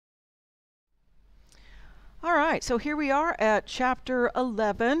All right, so here we are at chapter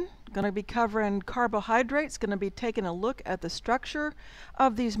 11. Going to be covering carbohydrates, going to be taking a look at the structure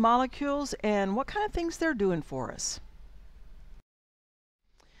of these molecules and what kind of things they're doing for us.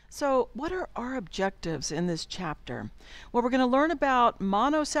 So what are our objectives in this chapter? Well, we're going to learn about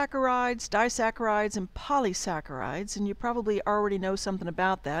monosaccharides, disaccharides, and polysaccharides, and you probably already know something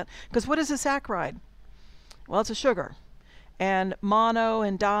about that, because what is a saccharide? Well, it's a sugar. And mono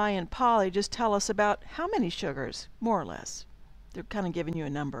and di and poly just tell us about how many sugars, more or less. They're kind of giving you a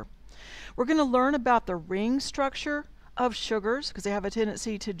number. We're going to learn about the ring structure of sugars, because they have a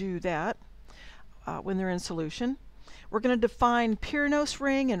tendency to do that when they're in solution. We're going to define Pyranose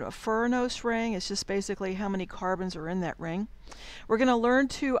ring and a furanose ring. It's just basically how many carbons are in that ring. We're going to learn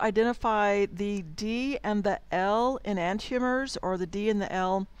to identify the D and the L enantiomers, or the D and the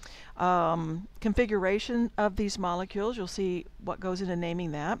L configuration of these molecules. You'll see what goes into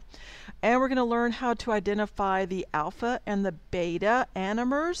naming that. And we're going to learn how to identify the alpha and the beta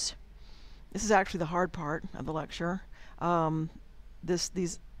anomers. This is actually the hard part of the lecture.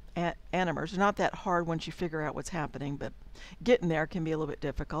 These anomers are not that hard once you figure out what's happening, but getting there can be a little bit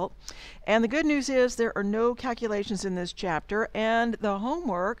difficult. And the good news is there are no calculations in this chapter, and the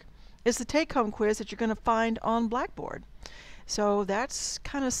homework is the take-home quiz that you're going to find on Blackboard. So that's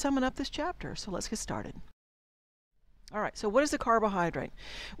kind of summing up this chapter. So let's get started. All right, so what is a carbohydrate?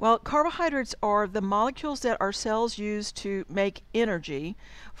 Well, carbohydrates are the molecules that our cells use to make energy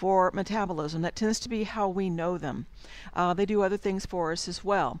for metabolism. That tends to be how we know them. They do other things for us as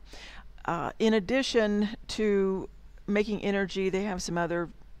well. In addition to making energy, they have some other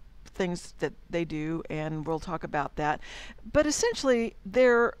things that they do, and we'll talk about that. But essentially,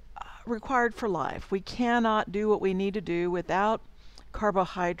 they're required for life. We cannot do what we need to do without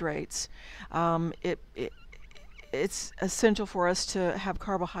carbohydrates. It's essential for us to have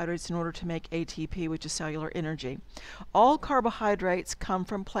carbohydrates in order to make ATP, which is cellular energy. All carbohydrates come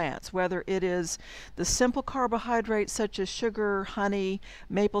from plants, whether it is the simple carbohydrates such as sugar, honey,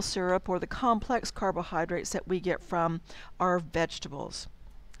 maple syrup, or the complex carbohydrates that we get from our vegetables.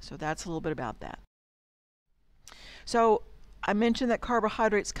 So that's a little bit about that. So I mentioned that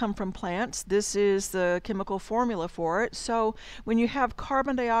carbohydrates come from plants. This is the chemical formula for it. So when you have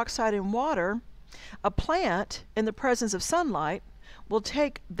carbon dioxide in water, a plant, in the presence of sunlight, will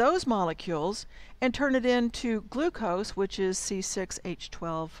take those molecules and turn it into glucose, which is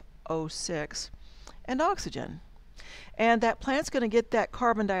C6H12O6, and oxygen. And that plant's going to get that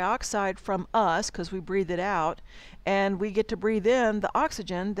carbon dioxide from us because we breathe it out, and we get to breathe in the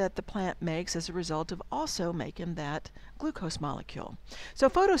oxygen that the plant makes as a result of also making that glucose molecule. So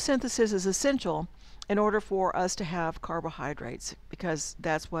photosynthesis is essential in order for us to have carbohydrates, because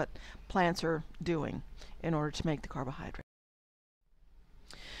that's what plants are doing in order to make the carbohydrate.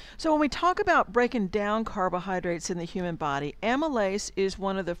 So when we talk about breaking down carbohydrates in the human body, amylase is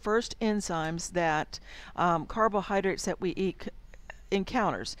one of the first enzymes that carbohydrates that we eat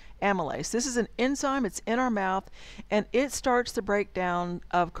encounters. Amylase. This is an enzyme, it's in our mouth, and it starts the breakdown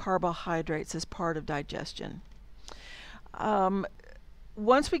of carbohydrates as part of digestion.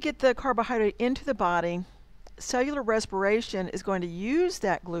 Once we get the carbohydrate into the body, cellular respiration is going to use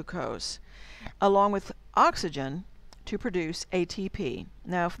that glucose along with oxygen to produce ATP.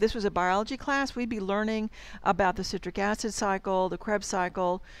 Now, if this was a biology class, we'd be learning about the citric acid cycle, the Krebs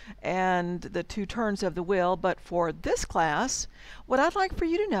cycle, and the two turns of the wheel. But for this class, what I'd like for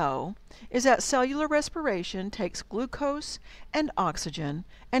you to know is that cellular respiration takes glucose and oxygen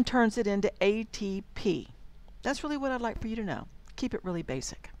and turns it into ATP. That's really what I'd like for you to know. Keep it really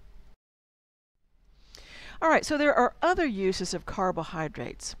basic. All right, so there are other uses of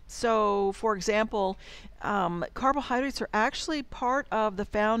carbohydrates. So, for example, carbohydrates are actually part of the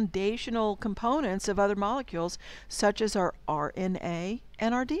foundational components of other molecules, such as our RNA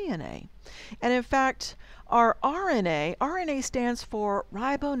and our DNA. And in fact, our RNA stands for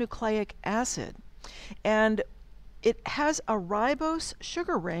ribonucleic acid. And it has a ribose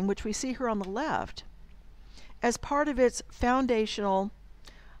sugar ring, which we see here on the left, as part of its foundational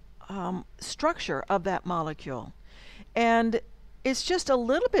structure of that molecule. And it's just a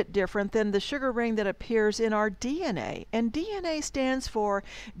little bit different than the sugar ring that appears in our DNA. And DNA stands for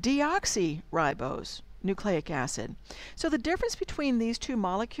deoxyribose nucleic acid. So the difference between these two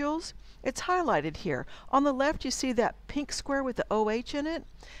molecules, it's highlighted here. On the left, you see that pink square with the OH in it.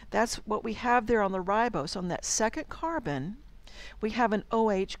 That's what we have there on the ribose. On that second carbon, we have an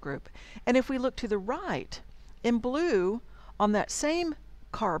OH group. And if we look to the right, in blue, on that same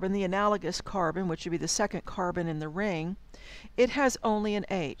carbon, the analogous carbon, which would be the second carbon in the ring, it has only an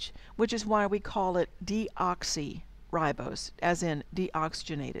H, which is why we call it deoxyribose. ribose, as in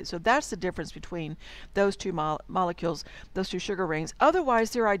deoxygenated. So that's the difference between those two molecules, those two sugar rings.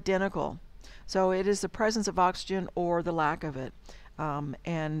 Otherwise, they're identical. So it is the presence of oxygen or the lack of it.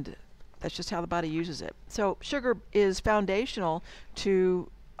 And that's just how the body uses it. So sugar is foundational to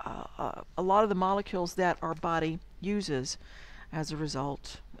a lot of the molecules that our body uses as a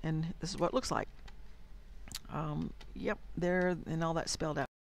result. And this is what it looks like. Yep, there, and all that spelled out.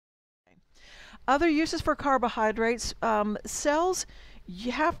 Other uses for carbohydrates. Cells,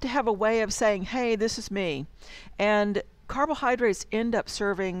 you have to have a way of saying, hey, this is me. And carbohydrates end up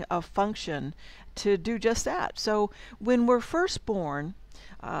serving a function to do just that. So when we're first born,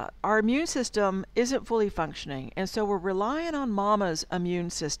 our immune system isn't fully functioning, and so we're relying on mama's immune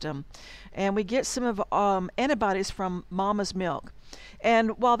system, and we get some of antibodies from mama's milk.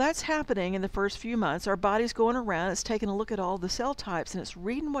 And while that's happening in the first few months, our body's going around, it's taking a look at all the cell types, and it's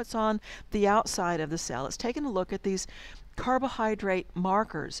reading what's on the outside of the cell. It's taking a look at these carbohydrate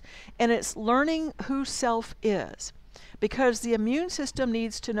markers, and it's learning who self is, because the immune system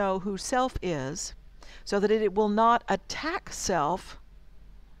needs to know who self is so that it will not attack self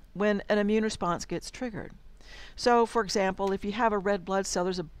when an immune response gets triggered. So, for example, if you have a red blood cell,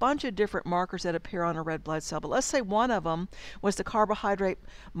 there's a bunch of different markers that appear on a red blood cell. But let's say one of them was the carbohydrate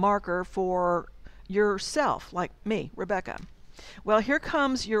marker for yourself, like me, Rebecca. Well, here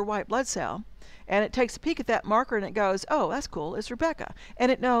comes your white blood cell, and it takes a peek at that marker and it goes, oh, that's cool, it's Rebecca.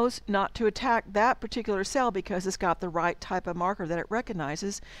 And it knows not to attack that particular cell because it's got the right type of marker that it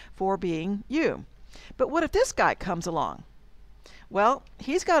recognizes for being you. But what if this guy comes along? Well,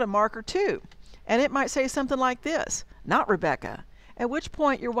 he's got a marker too, and it might say something like this, not Rebecca, at which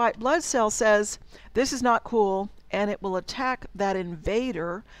point your white blood cell says, this is not cool, and it will attack that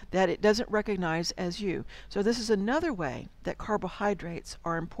invader that it doesn't recognize as you. So this is another way that carbohydrates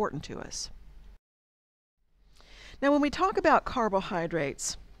are important to us. Now, when we talk about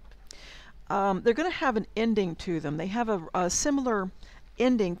carbohydrates, they're going to have an ending to them. They have a similar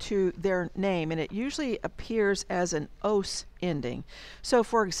ending to their name, and it usually appears as an ose ending. So,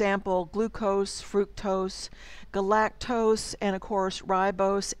 for example, glucose, fructose, galactose, and of course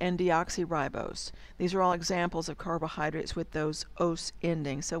ribose and deoxyribose. These are all examples of carbohydrates with those ose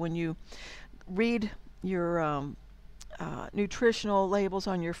endings. So when you read your nutritional labels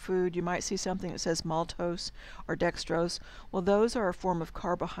on your food, you might see something that says maltose or dextrose. Well, those are a form of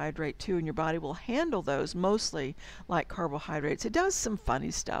carbohydrate too, and your body will handle those mostly like carbohydrates. It does some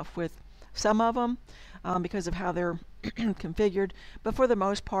funny stuff with some of them because of how they're configured, but for the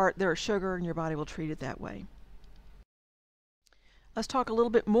most part, they're a sugar and your body will treat it that way. Let's talk a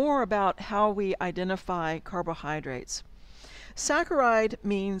little bit more about how we identify carbohydrates. Saccharide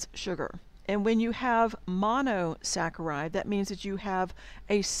means sugar. And when you have monosaccharide, that means that you have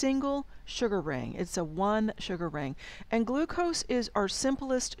a single sugar ring. It's a one sugar ring. And glucose is our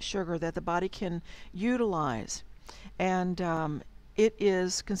simplest sugar that the body can utilize. And it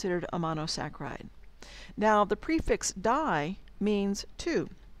is considered a monosaccharide. Now, the prefix di means two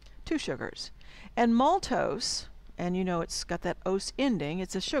sugars. And maltose, and you know it's got that ose ending,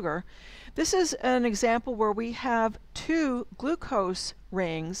 it's a sugar. This is an example where we have two glucose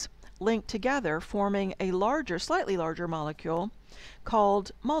rings linked together, forming a larger, slightly larger molecule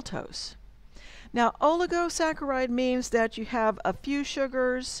called maltose. Now, oligosaccharide means that you have a few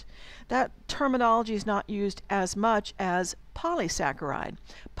sugars. That terminology is not used as much as polysaccharide.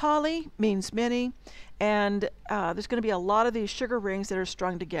 Poly means many, and there's going to be a lot of these sugar rings that are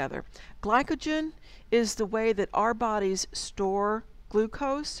strung together. Glycogen is the way that our bodies store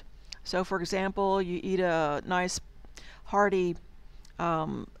glucose. So, for example, you eat a nice hearty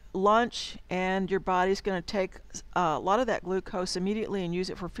lunch, and your body's going to take a lot of that glucose immediately and use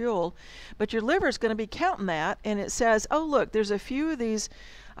it for fuel, but your liver is going to be counting that, and it says, oh look, there's a few of these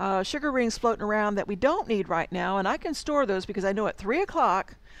sugar rings floating around that we don't need right now, and I can store those because I know at 3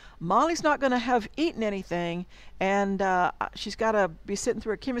 o'clock Molly's not going to have eaten anything, and she's got to be sitting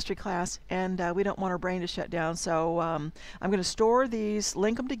through a chemistry class, and we don't want her brain to shut down. So I'm going to store these,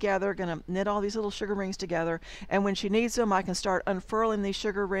 link them together, going to knit all these little sugar rings together, and when she needs them, I can start unfurling these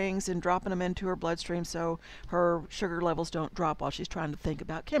sugar rings and dropping them into her bloodstream so her sugar levels don't drop while she's trying to think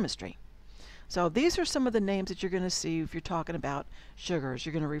about chemistry. So these are some of the names that you're going to see if you're talking about sugars.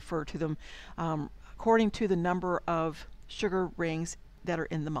 You're going to refer to them according to the number of sugar rings that are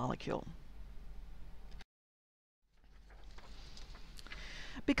in the molecule.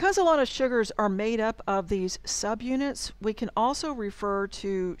 Because a lot of sugars are made up of these subunits, we can also refer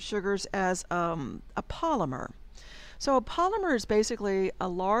to sugars as a polymer. So a polymer is basically a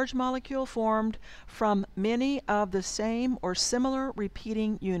large molecule formed from many of the same or similar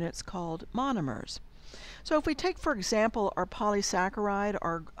repeating units called monomers. So if we take, for example, our polysaccharide,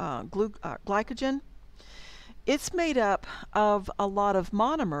 our glycogen, it's made up of a lot of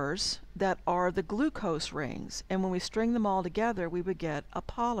monomers that are the glucose rings, and when we string them all together, we would get a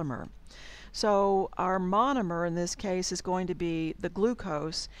polymer. So our monomer in this case is going to be the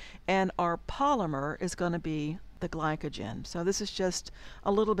glucose, and our polymer is going to be the glycogen. So this is just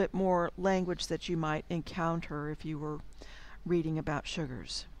a little bit more language that you might encounter if you were reading about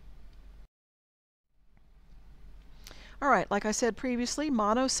sugars. All right, like I said previously,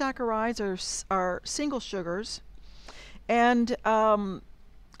 monosaccharides are single sugars, and a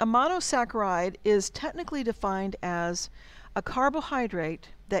monosaccharide is technically defined as a carbohydrate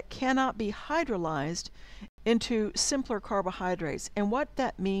that cannot be hydrolyzed into simpler carbohydrates. And what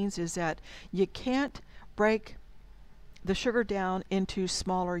that means is that you can't break the sugar down into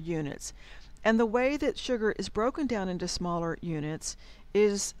smaller units. And the way that sugar is broken down into smaller units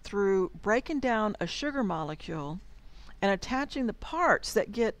is through breaking down a sugar molecule and attaching the parts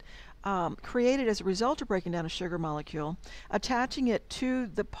that get created as a result of breaking down a sugar molecule, attaching it to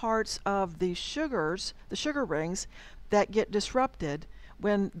the parts of the sugars, the sugar rings, that get disrupted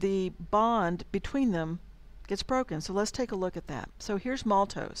when the bond between them gets broken. So let's take a look at that. So here's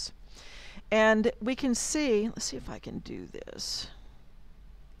maltose. And we can see, let's see if I can do this.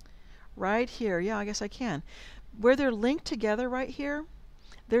 Right here, yeah, I guess I can. Where they're linked together right here,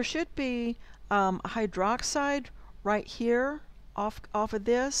 there should be a hydroxide right here off of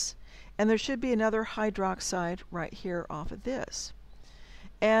this, and there should be another hydroxide right here off of this.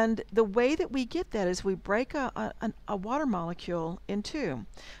 And the way that we get that is we break a water molecule in two.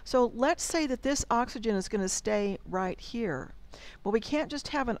 So let's say that this oxygen is going to stay right here. Well, we can't just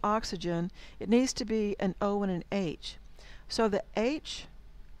have an oxygen. It needs to be an O and an H. So the H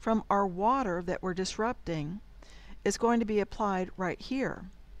from our water that we're disrupting is going to be applied right here.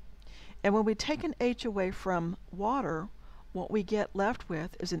 And when we take an H away from water, what we get left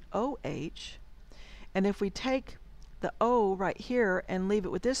with is an OH. And if we take the O right here and leave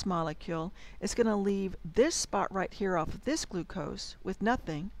it with this molecule, it's going to leave this spot right here off of this glucose with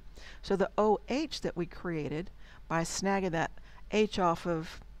nothing. So the OH that we created by snagging that H off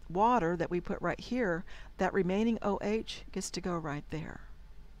of water that we put right here, that remaining OH gets to go right there.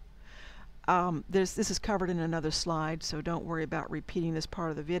 This is covered in another slide, so don't worry about repeating this part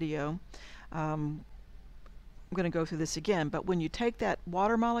of the video. I'm going to go through this again, but when you take that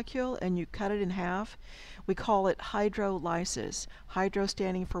water molecule and you cut it in half, we call it hydrolysis. Hydro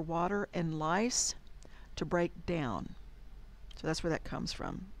standing for water and lyse to break down. So that's where that comes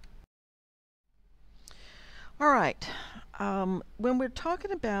from. All right, when we're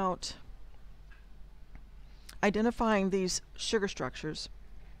talking about identifying these sugar structures,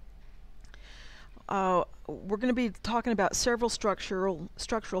 we're going to be talking about several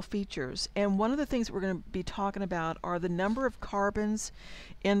structural features, and one of the things that we're going to be talking about are the number of carbons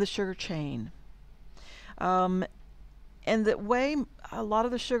in the sugar chain. And the way a lot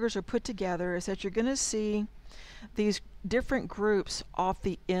of the sugars are put together is that you're going to see these different groups off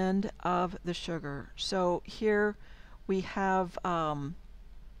the end of the sugar. So here we have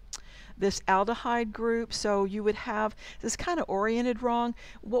this aldehyde group, so you would have this kind of oriented wrong.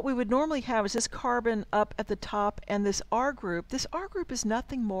 What we would normally have is this carbon up at the top and this R group. This R group is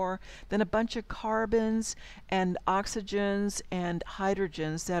nothing more than a bunch of carbons and oxygens and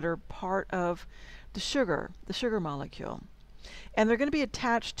hydrogens that are part of the sugar molecule. And they're going to be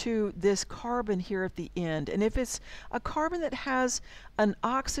attached to this carbon here at the end. And if it's a carbon that has an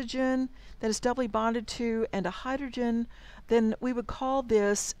oxygen that is doubly bonded to and a hydrogen, then we would call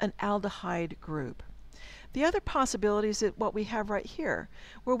this an aldehyde group. The other possibility is that what we have right here,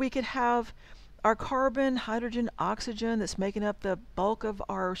 where we could have our carbon, hydrogen, oxygen that's making up the bulk of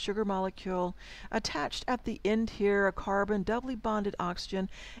our sugar molecule, attached at the end here, a carbon, doubly bonded oxygen,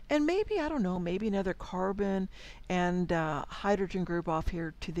 and maybe, I don't know, maybe another carbon and hydrogen group off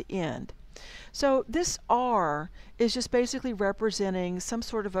here to the end. So this R is just basically representing some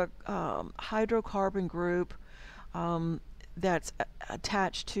sort of a hydrocarbon group that's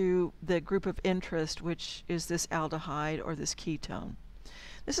attached to the group of interest, which is this aldehyde or this ketone.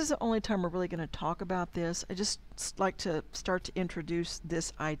 This is the only time we're really going to talk about this. I just like to start to introduce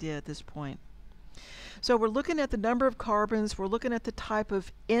this idea at this point. So we're looking at the number of carbons, we're looking at the type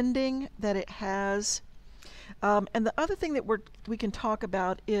of ending that it has, and the other thing that we can talk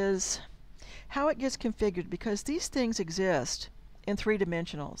about is how it gets configured, because these things exist in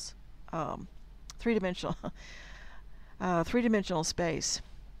three-dimensional space,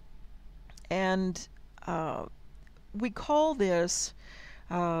 and we call this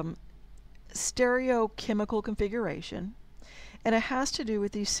stereochemical configuration, and it has to do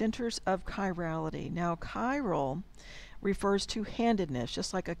with these centers of chirality. Now, chiral refers to handedness,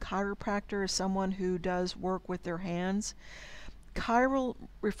 just like a chiropractor is someone who does work with their hands. Chiral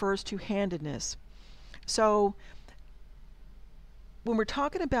refers to handedness. So when we're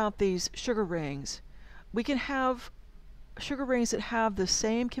talking about these sugar rings, we can have sugar rings that have the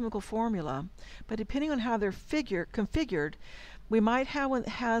same chemical formula, but depending on how they're configured, we might have one that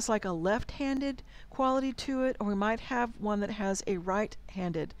has like a left-handed quality to it, or we might have one that has a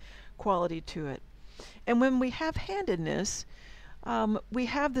right-handed quality to it. And when we have handedness, we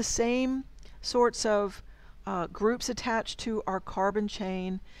have the same sorts of groups attached to our carbon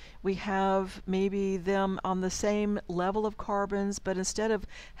chain. We have maybe them on the same level of carbons, but instead of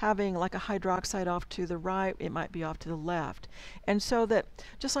having like a hydroxide off to the right, it might be off to the left. And so that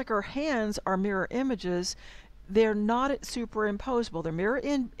just like our hands are mirror images, they're not superimposable. They're mirror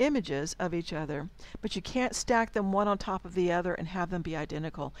images of each other, but you can't stack them one on top of the other and have them be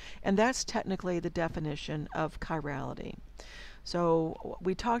identical. And that's technically the definition of chirality. So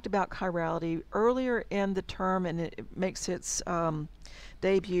we talked about chirality earlier in the term, and it makes its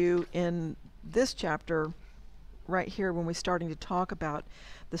debut in this chapter right here when we're starting to talk about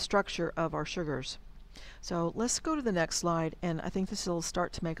the structure of our sugars. So let's go to the next slide, and I think this will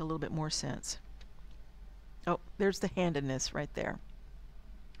start to make a little bit more sense. Oh, there's the handedness right there.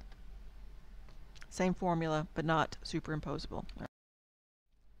 Same formula, but not superimposable.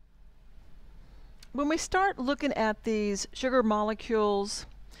 When we start looking at these sugar molecules,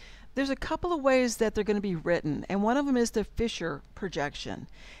 there's a couple of ways that they're going to be written, and one of them is the Fischer projection.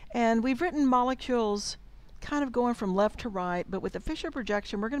 And we've written molecules kind of going from left to right, but with the Fischer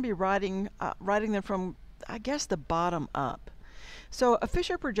projection, we're going to be writing them from, I guess, the bottom up. So a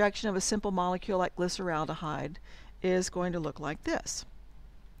Fischer projection of a simple molecule like glyceraldehyde is going to look like this.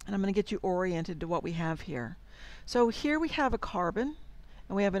 And I'm going to get you oriented to what we have here. So here we have a carbon,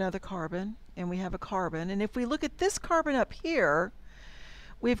 and we have another carbon, and we have a carbon. And if we look at this carbon up here,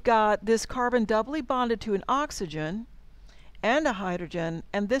 we've got this carbon doubly bonded to an oxygen and a hydrogen,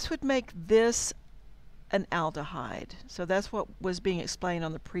 and this would make this an aldehyde. So that's what was being explained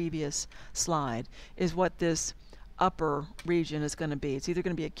on the previous slide, is what this upper region is going to be. It's either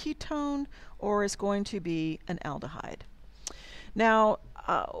going to be a ketone or it's going to be an aldehyde. Now,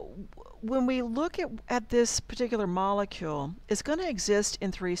 when we look at this particular molecule, it's going to exist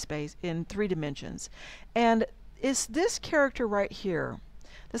in three dimensions. And it's this character right here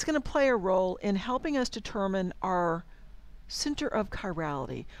that's going to play a role in helping us determine our center of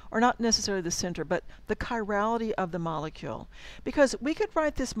chirality, or not necessarily the center, but the chirality of the molecule. Because we could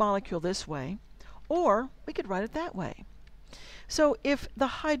write this molecule this way, or we could write it that way. So if the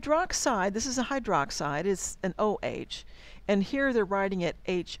hydroxide, this is a hydroxide, is an OH, and here they're writing it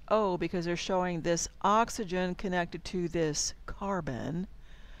HO because they're showing this oxygen connected to this carbon.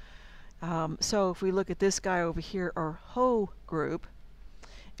 So if we look at this guy over here, our HO group,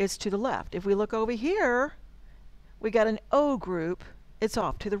 it's to the left. If we look over here, we got an O group, it's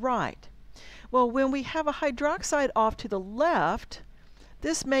off to the right. Well, when we have a hydroxide off to the left,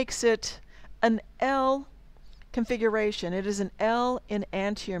 this makes it an L configuration. It is an L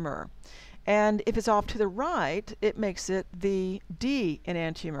enantiomer. And if it's off to the right, it makes it the D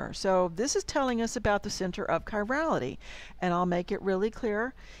enantiomer. So this is telling us about the center of chirality. And I'll make it really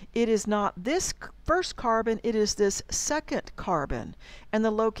clear. It is not this first carbon, it is this second carbon. And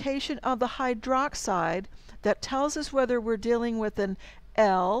the location of the hydroxide that tells us whether we're dealing with an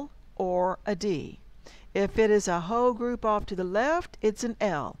L or a D. If it is a HO group off to the left, it's an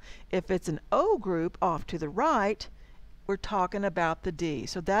L. If it's an O group off to the right, we're talking about the D.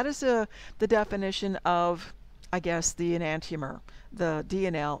 So that is the definition of, I guess, the enantiomer, the D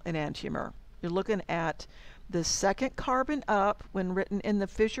and L enantiomer. You're looking at the second carbon up when written in the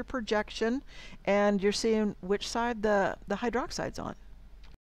Fischer projection, and you're seeing which side the hydroxide's on.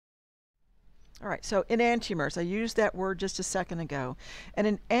 All right, so enantiomers, I used that word just a second ago. And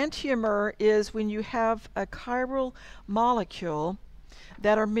an enantiomer is when you have a chiral molecule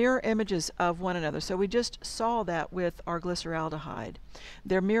that are mirror images of one another. So we just saw that with our glyceraldehyde.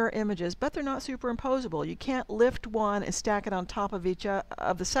 They're mirror images, but they're not superimposable. You can't lift one and stack it on top of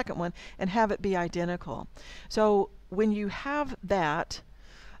the second one and have it be identical. So when you have that,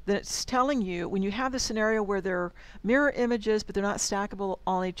 then it's telling you, when you have the scenario where they're mirror images but they're not stackable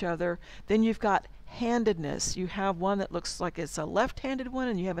on each other, then you've got handedness. You have one that looks like it's a left-handed one,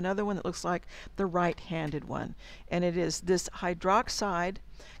 and you have another one that looks like the right-handed one. And it is this hydroxide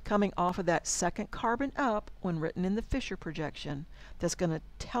coming off of that second carbon up when written in the Fischer projection that's going to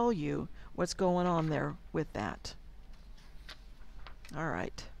tell you what's going on there with that. All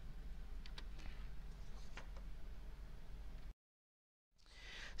right.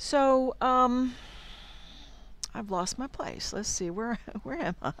 So, I've lost my place. Let's see, where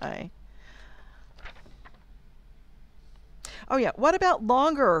am I? Oh yeah, what about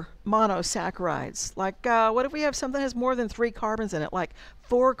longer monosaccharides? Like, what if we have something that has more than 3 carbons in it, like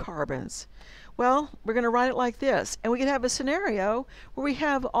 4 carbons? Well, we're going to write it like this, and we can have a scenario where we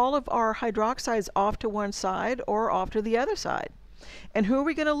have all of our hydroxides off to one side or off to the other side. And who are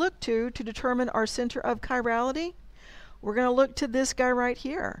we going to look to determine our center of chirality? We're going to look to this guy right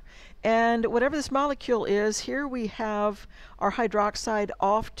here. And whatever this molecule is, here we have our hydroxide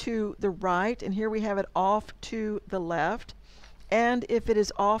off to the right, and here we have it off to the left. And if it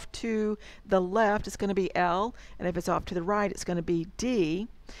is off to the left, it's going to be L, and if it's off to the right, it's going to be D.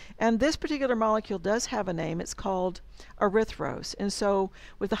 And this particular molecule does have a name. It's called erythrose. And so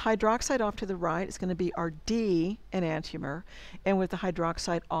with the hydroxide off to the right, it's going to be our D enantiomer. And with the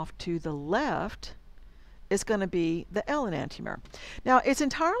hydroxide off to the left, it's going to be the L enantiomer. Now, it's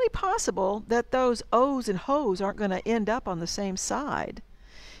entirely possible that those O's and H's aren't going to end up on the same side.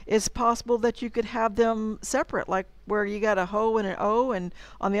 It's possible that you could have them separate, like where you got a HO and an O, and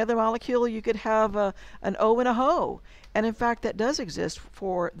on the other molecule you could have an O and a HO. And in fact, that does exist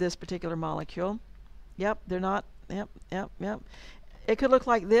for this particular molecule. Yep, they're not, yep. It could look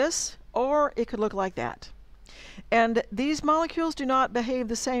like this, or it could look like that. And these molecules do not behave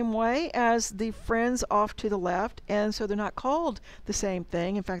the same way as the friends off to the left, and so they're not called the same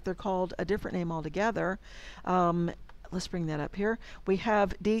thing. In fact, they're called a different name altogether. Let's bring that up here. We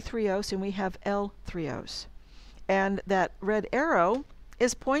have D-threose and we have L-threose. And that red arrow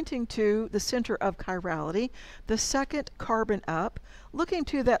is pointing to the center of chirality, the second carbon up, looking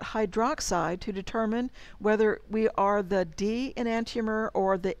to that hydroxide to determine whether we are the D enantiomer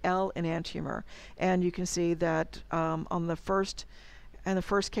or the L enantiomer. And you can see that on the first, in the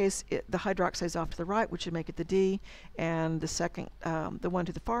first case, the hydroxide is off to the right, which would make it the D, and the second, the one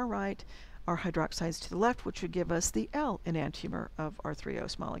to the far right, our hydroxides to the left, which would give us the L enantiomer of our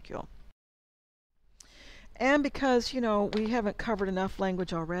threose molecule. And because, you know, we haven't covered enough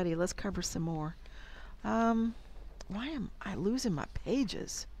language already, let's cover some more. Why am I losing my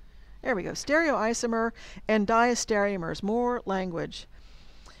pages? There we go. Stereoisomer and diastereomers. More language.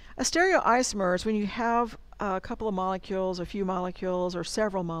 A stereoisomer is when you have a couple of molecules, a few molecules, or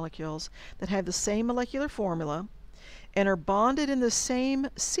several molecules that have the same molecular formula and are bonded in the same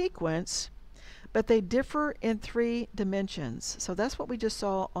sequence, but they differ in 3 dimensions. So that's what we just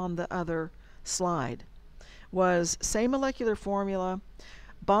saw on the other slide, was same molecular formula,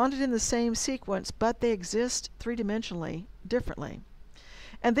 bonded in the same sequence, but they exist 3-dimensionally differently.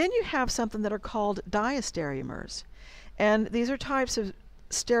 And then you have something that are called diastereomers. And these are types of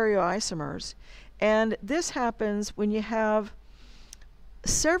stereoisomers. And this happens when you have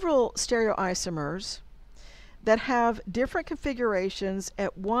several stereoisomers that have different configurations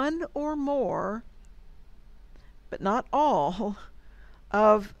at one or more, but not all,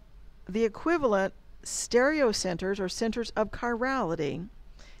 of the equivalent stereocenters or centers of chirality,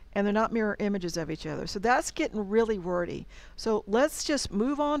 and they're not mirror images of each other. So that's getting really wordy. So let's just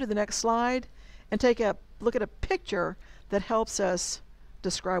move on to the next slide and take a look at a picture that helps us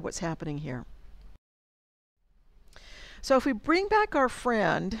describe what's happening here. So if we bring back our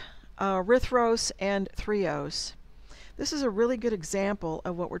friend erythrose and threose, this is a really good example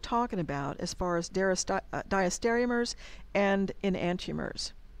of what we're talking about as far as diastereomers and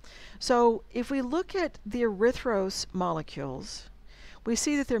enantiomers. So if we look at the erythrose molecules, we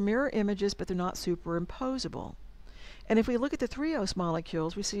see that they're mirror images, but they're not superimposable. And if we look at the threose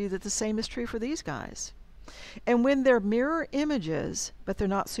molecules, we see that the same is true for these guys. And when they're mirror images, but they're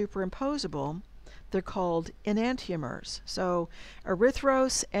not superimposable, they're called enantiomers. So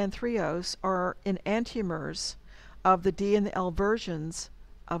erythrose and threose are enantiomers of the D and the L versions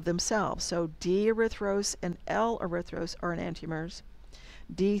of themselves. So D-erythrose and L-erythrose are enantiomers.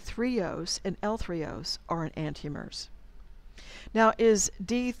 D-threose and L-threose are enantiomers. Now, is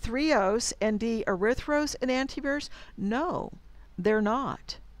D-threose and D-erythrose enantiomers? No, they're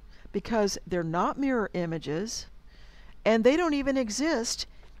not, because they're not mirror images, and they don't even exist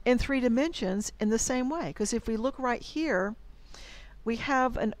in 3 dimensions in the same way. Because if we look right here, we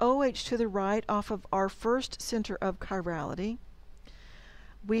have an OH to the right off of our first center of chirality.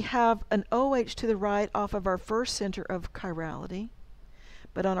 We have an OH to the right off of our first center of chirality.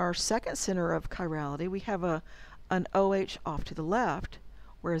 But on our second center of chirality, we have an OH off to the left,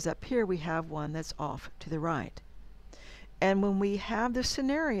 whereas up here we have one that's off to the right. And when we have this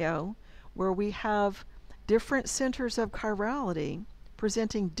scenario where we have different centers of chirality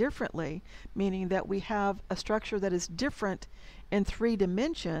presenting differently, meaning that we have a structure that is different in 3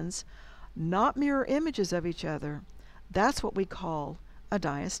 dimensions, not mirror images of each other, that's what we call a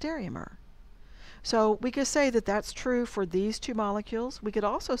diastereomer. So we could say that that's true for these two molecules. We could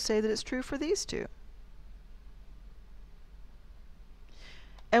also say that it's true for these two.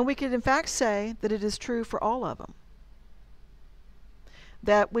 And we could in fact say that it is true for all of them.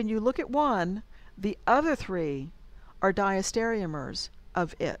 That when you look at one, the other three are diastereomers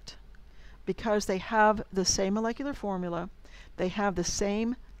of it because they have the same molecular formula, they have the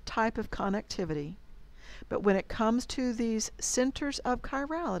same type of connectivity, but when it comes to these centers of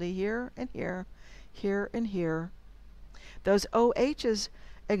chirality here and here, here and here, those OHs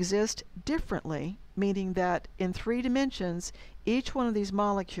exist differently, meaning that in 3 dimensions, each one of these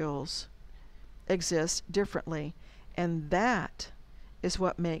molecules exists differently, and that is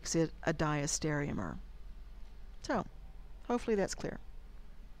what makes it a diastereomer. So, hopefully that's clear.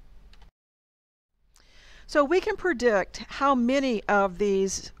 So we can predict how many of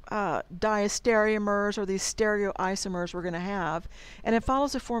these diastereomers or these stereoisomers we're going to have, and it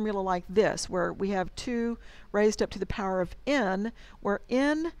follows a formula like this, where we have 2 raised up to the power of n, where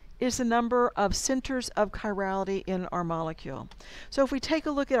n is the number of centers of chirality in our molecule. So if we take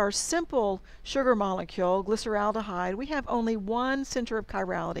a look at our simple sugar molecule, glyceraldehyde, we have only 1 center of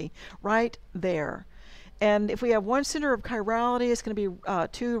chirality right there. And if we have 1 center of chirality, it's going to be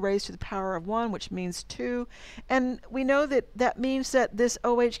 2 raised to the power of 1, which means 2. And we know that that means that this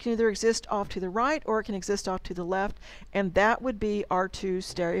OH can either exist off to the right or it can exist off to the left, and that would be our 2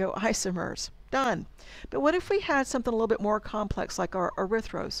 stereoisomers. Done. But what if we had something a little bit more complex like our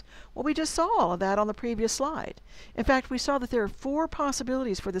erythros? Well, we just saw all of that on the previous slide. In fact, we saw that there are 4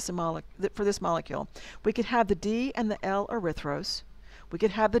 possibilities for this molecule. We could have the D and the L erythros. We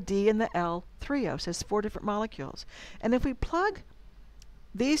could have the D and the L threose as 4 different molecules. And if we plug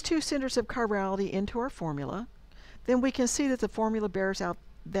these 2 centers of chirality into our formula, then we can see that the formula bears out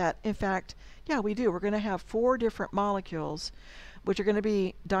that, in fact, yeah, we do. We're going to have 4 different molecules which are going to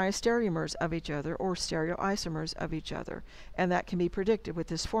be diastereomers of each other or stereoisomers of each other. And that can be predicted with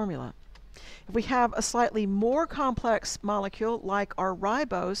this formula. If we have a slightly more complex molecule like our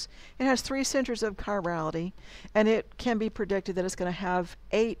ribose, it has 3 centers of chirality, and it can be predicted that it's going to have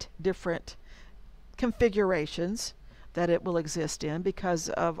 8 different configurations that it will exist in because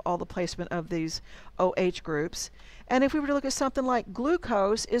of all the placement of these OH groups. And if we were to look at something like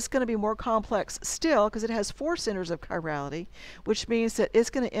glucose, it's going to be more complex still because it has 4 centers of chirality, which means that it's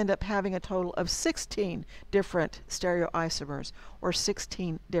going to end up having a total of 16 different stereoisomers or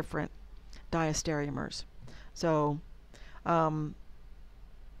 16 different diastereomers. So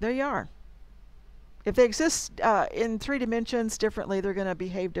there you are. If they exist in 3 dimensions differently, they're going to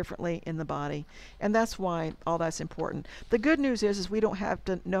behave differently in the body. And that's why all that's important. The good news is we don't have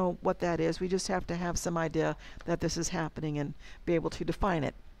to know what that is. We just have to have some idea that this is happening and be able to define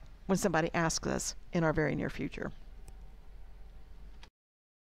it when somebody asks us in our very near future.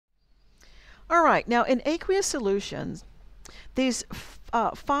 All right, now in aqueous solutions, these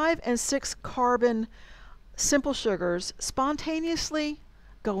 5 and 6 carbon simple sugars spontaneously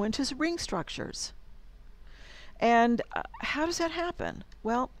go into ring structures. And how does that happen?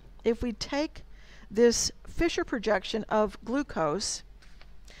 Well, if we take this Fischer projection of glucose,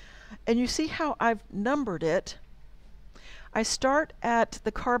 and you see how I've numbered it, I start at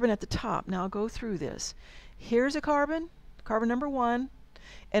the carbon at the top. Now I'll go through this. Here's a carbon, carbon number 1,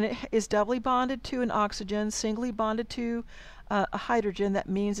 and it is doubly bonded to an oxygen, singly bonded to a hydrogen. That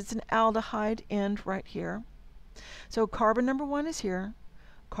means it's an aldehyde end right here. So carbon number 1 is here,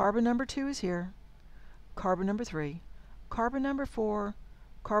 carbon number 2 is here, carbon number 3, carbon number 4,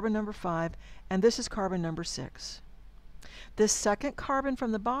 carbon number 5, and this is carbon number 6. This second carbon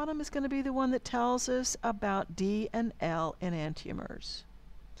from the bottom is going to be the one that tells us about D and L enantiomers.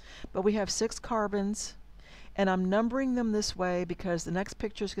 But we have 6 carbons, and I'm numbering them this way because the next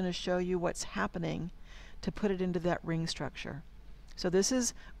picture is going to show you what's happening to put it into that ring structure. So this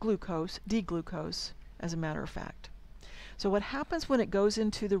is glucose, D-glucose, as a matter of fact. So what happens when it goes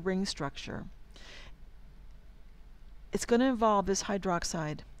into the ring structure? It's going to involve this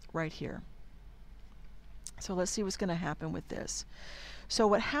hydroxide right here. So let's see what's going to happen with this. So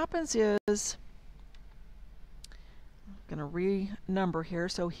what happens is, I'm going to renumber here.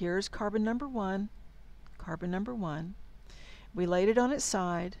 So here's carbon number 1, carbon number 1. We laid it on its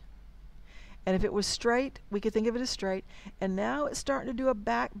side. And if it was straight, we could think of it as straight. And now it's starting to do a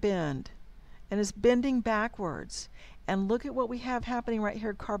back bend. And it's bending backwards. And look at what we have happening right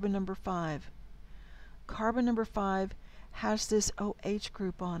here, carbon number 5. Carbon number 5 has this OH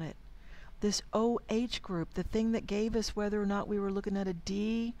group on it. This OH group, the thing that gave us whether or not we were looking at a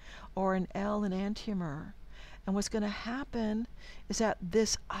D or an L enantiomer. And what's going to happen is that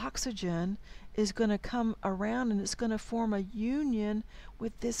this oxygen is going to come around and it's going to form a union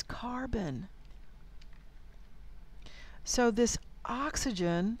with this carbon. So this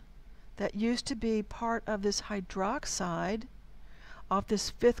oxygen that used to be part of this hydroxide off this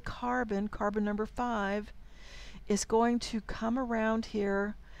fifth carbon, carbon number 5, is going to come around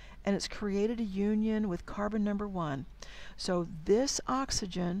here, and it's created a union with carbon number 1. So this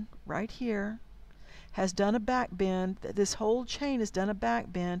oxygen right here has done a back bend. This whole chain has done a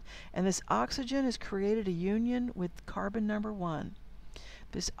back bend, and this oxygen has created a union with carbon number 1.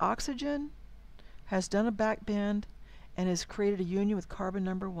 This oxygen has done a back bend and has created a union with carbon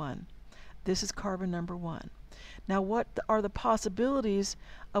number 1. This is carbon number 1. Now what are the possibilities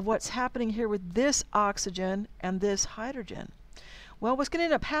of what's happening here with this oxygen and this hydrogen? Well, what's going to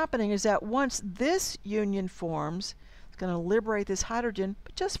end up happening is that once this union forms, it's going to liberate this hydrogen,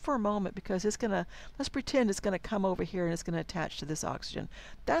 but just for a moment, because it's going to, let's pretend it's going to come over here and it's going to attach to this oxygen.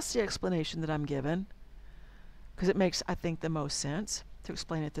 That's the explanation that I'm given, because it makes, I think, the most sense to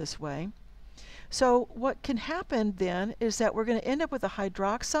explain it this way. So what can happen then is that we're going to end up with a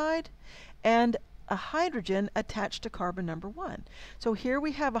hydroxide and a hydrogen attached to carbon number 1. So here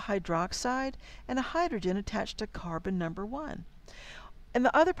we have a hydroxide and a hydrogen attached to carbon number 1. And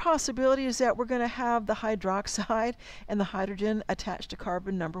the other possibility is that we're going to have the hydroxide and the hydrogen attached to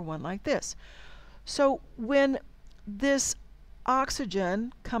carbon number 1 like this. So when this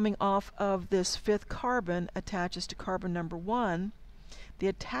oxygen coming off of this fifth carbon attaches to carbon number 1, the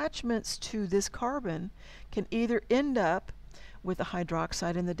attachments to this carbon can either end up with the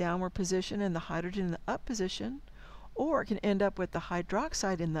hydroxide in the downward position and the hydrogen in the up position, or it can end up with the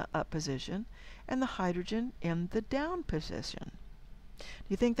hydroxide in the up position and the hydrogen in the down position. Do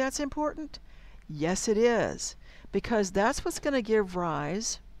you think that's important? Yes, it is, because that's what's going to give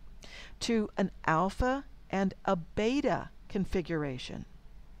rise to an alpha and a beta configuration.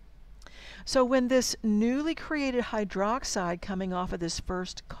 So when this newly created hydroxide coming off of this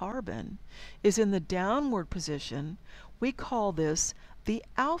first carbon is in the downward position, we call this the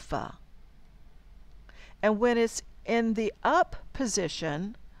alpha. And when it's in the up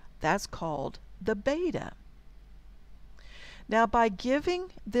position, that's called the beta. Now by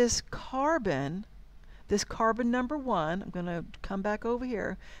giving this carbon number 1, I'm going to come back over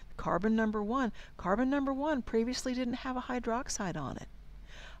here, carbon number 1 previously didn't have a hydroxide on it.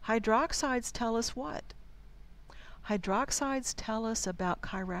 Hydroxides tell us what? Hydroxides tell us about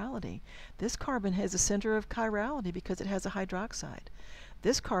chirality. This carbon has a center of chirality because it has a hydroxide.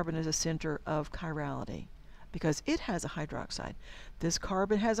 This carbon is a center of chirality because it has a hydroxide. This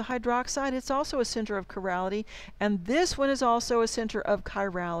carbon has a hydroxide. It's also a center of chirality. And this one is also a center of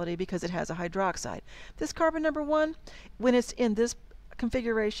chirality because it has a hydroxide. This carbon number 1, when it's in this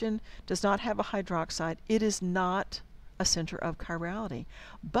configuration, does not have a hydroxide. It is not a center of chirality.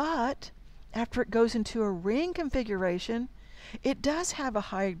 But after it goes into a ring configuration, it does have a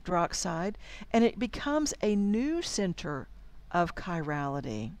hydroxide and it becomes a new center of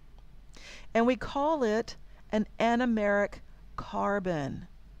chirality. And we call it an anomeric carbon.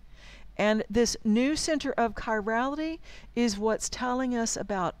 And this new center of chirality is what's telling us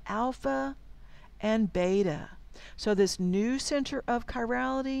about alpha and beta. So this new center of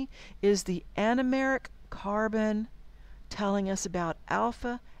chirality is the anomeric carbon telling us about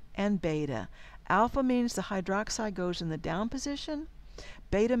alpha and beta. Alpha means the hydroxide goes in the down position.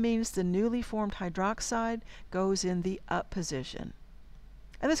 Beta means the newly formed hydroxide goes in the up position.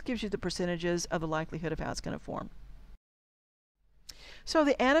 And this gives you the percentages of the likelihood of how it's going to form. So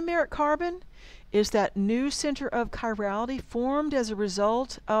the anomeric carbon is that new center of chirality formed as a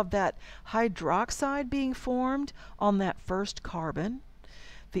result of that hydroxide being formed on that first carbon.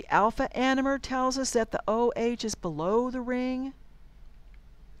 The alpha anomer tells us that the OH is below the ring.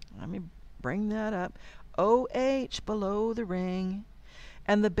 Let me bring that up. OH below the ring.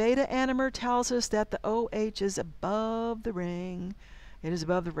 And the beta anomer tells us that the OH is above the ring. It is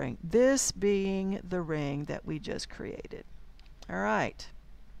above the ring. This being the ring that we just created. All right.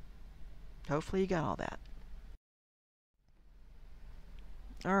 Hopefully you got all that.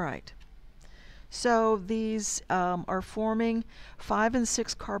 All right. So these are forming 5 and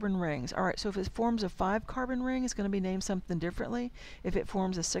 6 carbon rings. All right, so if it forms a 5 carbon ring, it's going to be named something differently. If it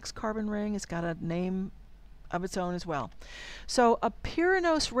forms a 6 carbon ring, it's got a name of its own as well. So a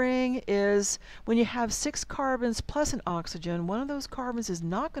pyranose ring is when you have 6 carbons plus an oxygen, one of those carbons is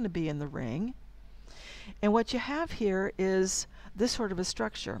not going to be in the ring. And what you have here is this sort of a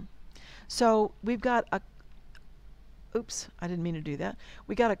structure. So we've got a oops, I didn't mean to do that.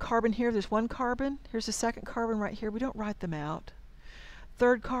 We got a carbon here. There's one carbon. Here's a second carbon right here. We don't write them out.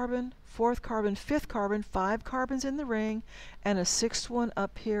 third carbon, fourth carbon, fifth carbon, 5 carbons in the ring, and a 6th one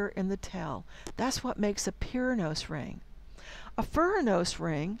up here in the tail. That's what makes a pyranose ring. A furanose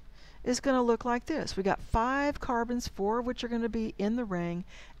ring is going to look like this. We got 5 carbons, 4 of which are going to be in the ring,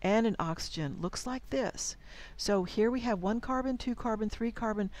 and an oxygen. Looks like this. So here we have 1 carbon, 2 carbon, 3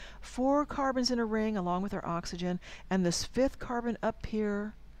 carbon, 4 carbons in a ring along with our oxygen, and this 5th carbon up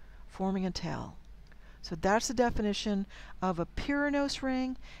here forming a tail. So that's the definition of a pyranose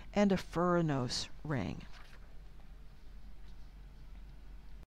ring and a furanose ring.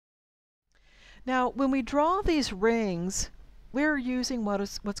 Now, when we draw these rings, we're using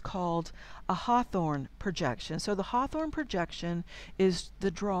what's called a Hawthorne projection. So the Hawthorne projection is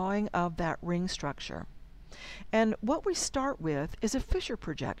the drawing of that ring structure. And what we start with is a Fisher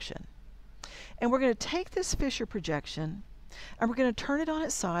projection. And we're going to take this Fisher projection and we're going to turn it on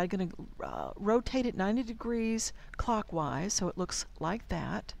its side, going to rotate it 90 degrees clockwise so it looks like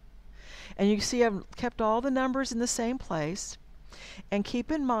that. And you can see I've kept all the numbers in the same place. And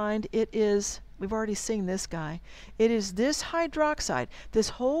keep in mind it is, we've already seen this guy, it is this hydroxide. This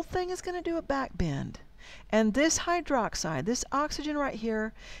whole thing is going to do a back bend. And this hydroxide, this oxygen right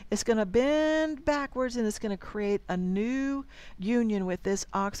here, is going to bend backwards and it's going to create a new union with this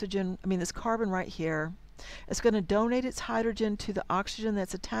oxygen, this carbon right here. It's going to donate its hydrogen to the oxygen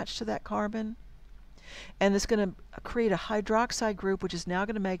that's attached to that carbon. And it's going to create a hydroxide group, which is now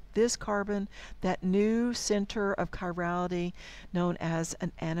going to make this carbon that new center of chirality known as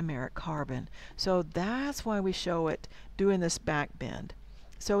an anomeric carbon. So that's why we show it doing this back bend.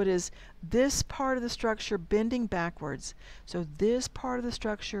 So it is this part of the structure bending backwards. So this part of the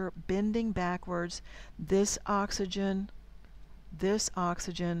structure bending backwards, this oxygen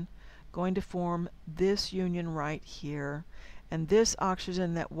going to form this union right here. And this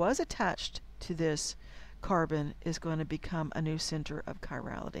oxygen that was attached to this carbon is going to become a new center of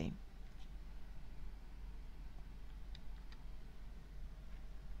chirality.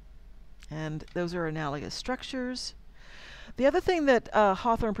 And those are analogous structures. The other thing that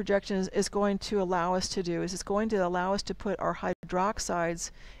Hawthorne projection is going to allow us to do is it's going to allow us to put our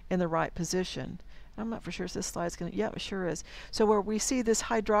hydroxides in the right position. I'm not for sure if this slide's going to, yeah, it sure is. So where we see this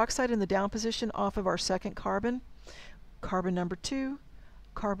hydroxide in the down position off of our second carbon, carbon number 2,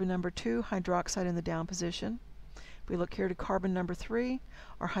 hydroxide in the down position. If we look here to carbon number 3,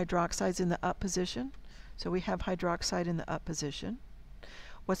 our hydroxide's in the up position. So we have hydroxide in the up position.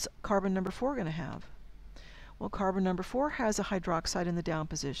 What's carbon number 4 going to have? Well, carbon number 4 has a hydroxide in the down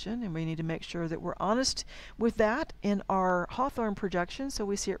position, and we need to make sure that we're honest with that in our Hawthorne projection, so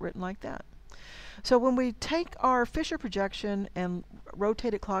we see it written like that. So when we take our Fisher projection and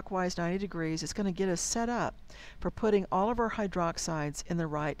rotate it clockwise 90 degrees, it's going to get us set up for putting all of our hydroxides in the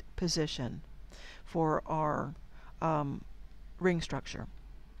right position for our ring structure.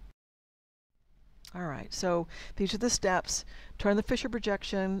 All right, so these are the steps. Turn the Fisher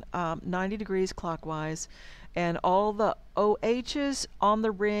projection 90 degrees clockwise, and all the OHs on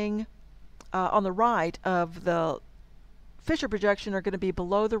the ring on the right of the Fisher projection are going to be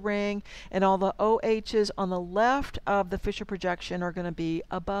below the ring, and all the OHs on the left of the Fisher projection are going to be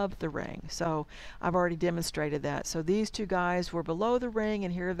above the ring. So I've already demonstrated that. So these two guys were below the ring,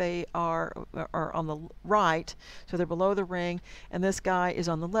 and here they are on the right, so they're below the ring, and this guy is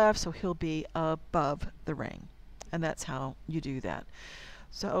on the left, so he'll be above the ring. And that's how you do that.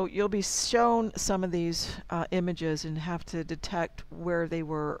 So you'll be shown some of these images and have to detect where they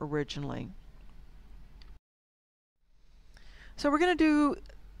were originally. So we're going to do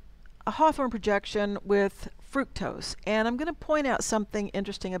a Hawthorne projection with fructose, and I'm going to point out something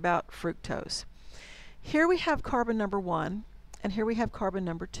interesting about fructose. Here we have carbon number 1, and here we have carbon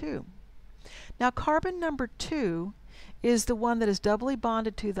number 2. Now carbon number 2 is the one that is doubly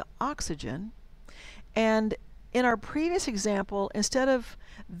bonded to the oxygen, and in our previous example, instead of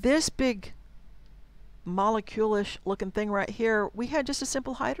this big molecule-ish looking thing right here, we had just a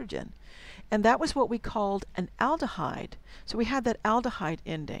simple hydrogen. And that was what we called an aldehyde. So we had that aldehyde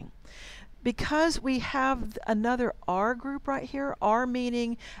ending. Because we have another R group right here, R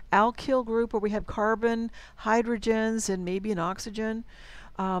meaning alkyl group where we have carbon, hydrogens, and maybe an oxygen,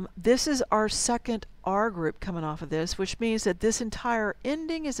 this is our second R group coming off of this, which means that this entire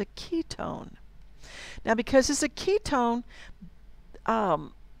ending is a ketone. Now because it's a ketone,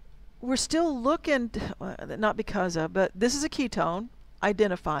 we're still looking, not because of, but this is a ketone,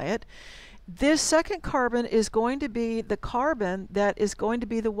 identify it. This second carbon is going to be the carbon that is going to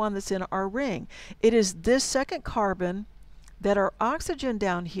be the one that's in our ring. It is this second carbon that our oxygen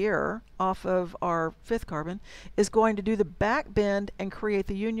down here off of our 5th carbon is going to do the back bend and create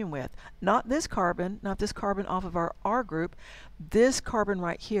the union with. Not this carbon off of our R group, this carbon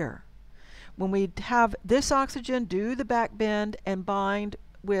right here. When we have this oxygen do the back bend and bind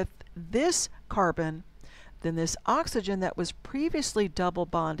with this carbon, then this oxygen that was previously double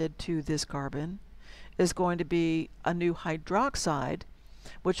bonded to this carbon is going to be a new hydroxide,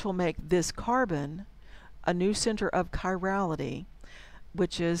 which will make this carbon a new center of chirality,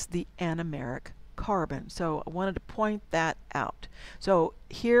 which is the anomeric carbon. So I wanted to point that out. So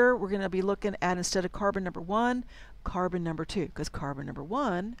here we're going to be looking at, instead of carbon number 1, carbon number 2, because carbon number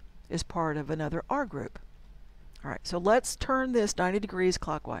 1 is part of another R group. All right, so let's turn this 90 degrees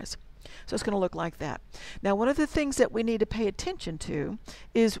clockwise. So it's going to look like that. Now, one of the things that we need to pay attention to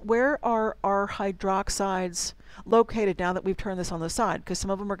is where are our hydroxides located now that we've turned this on the side, because some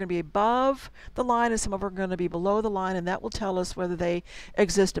of them are going to be above the line and some of them are going to be below the line, and that will tell us whether they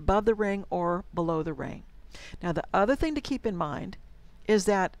exist above the ring or below the ring. Now, the other thing to keep in mind is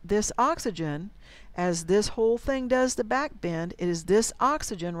that this oxygen, as this whole thing does the back bend, it is this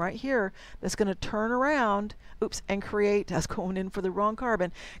oxygen right here that's going to turn around, and create, that's going in for the wrong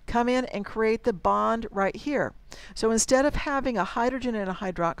carbon, come in and create the bond right here. So instead of having a hydrogen and a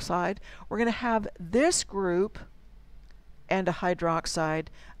hydroxide, we're going to have this group and a hydroxide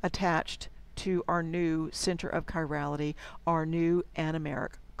attached to our new center of chirality, our new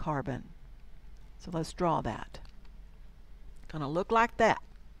anomeric carbon. So let's draw that. Going to look like that.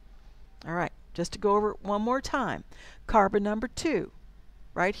 All right, just to go over it one more time. Carbon number 2,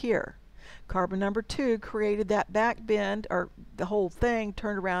 right here. Carbon number 2 created that back bend, or the whole thing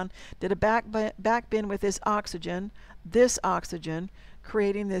turned around, did a back bend with this oxygen,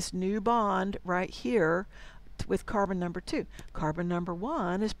 creating this new bond right here with carbon number 2. Carbon number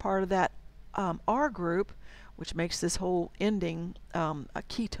 1 is part of that R group, which makes this whole ending a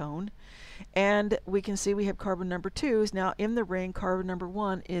ketone. And we can see we have carbon number 2 is now in the ring. Carbon number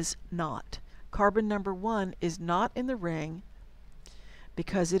 1 is not. Carbon number 1 is not in the ring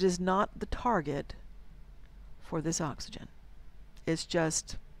because it is not the target for this oxygen. It's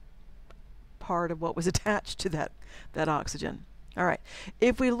just part of what was attached to that oxygen. All right.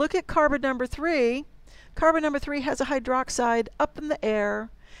 If we look at carbon number 3 has a hydroxide up in the air,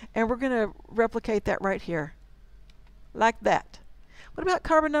 and we're going to replicate that right here, like that. What about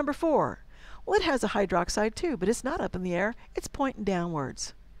carbon number 4? Well, it has a hydroxide too, but it's not up in the air. It's pointing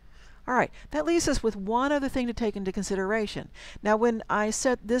downwards. All right, that leaves us with one other thing to take into consideration. Now, when I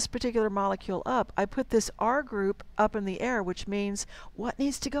set this particular molecule up, I put this R group up in the air, which means what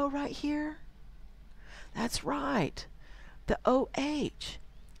needs to go right here? That's right, the OH.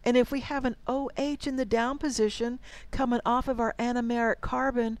 And if we have an OH in the down position coming off of our anomeric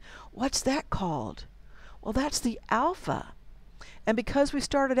carbon, what's that called? Well, that's the alpha. And because we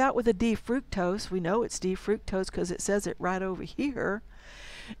started out with a D-fructose, we know it's D-fructose because it says it right over here.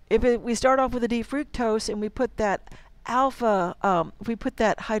 If we start off with a D-fructose and we put that alpha, if we put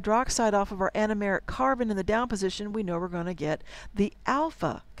that hydroxide off of our anomeric carbon in the down position, we know we're going to get the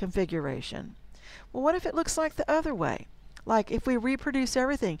alpha configuration. Well, what if it looks like the other way? Like if we reproduce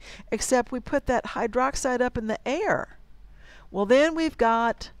everything, except we put that hydroxide up in the air. Well, then we've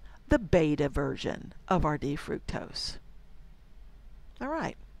got the beta version of our D-fructose. All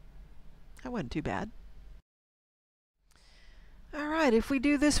right, that wasn't too bad. All right, if we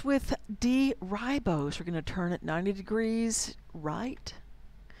do this with D-ribose, we're going to turn it 90 degrees right.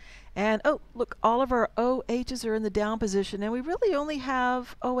 And oh, look, all of our OHs are in the down position, and we really only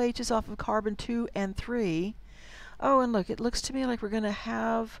have OHs off of carbon 2 and 3. Oh, and look, it looks to me like we're going to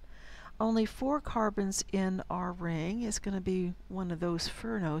have only 4 carbons in our ring. It's going to be one of those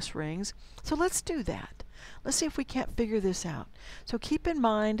Furnose rings. So let's do that. Let's see if we can't figure this out. So keep in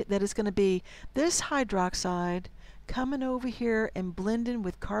mind that it's going to be this hydroxide coming over here and blending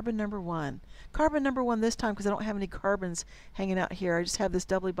with carbon number 1. Carbon number 1 this time because I don't have any carbons hanging out here. I just have this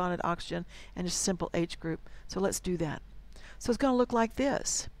doubly bonded oxygen and just a simple H group. So let's do that. So it's going to look like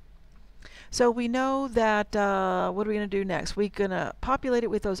this. So we know that, what are we going to do next? We're going to populate it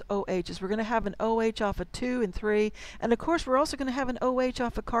with those OHs. We're going to have an OH off of 2 and 3. And of course, we're also going to have an OH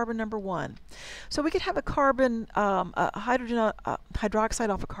off of carbon number 1. So we could have a carbon, hydrogen hydroxide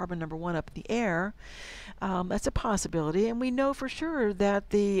off of carbon number 1 up in the air. That's a possibility. And we know for sure that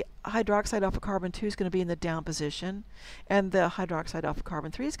the hydroxide off of carbon 2 is going to be in the down position. And the hydroxide off of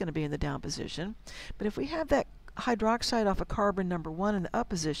carbon 3 is going to be in the down position. But if we have that hydroxide off of carbon number 1 in the up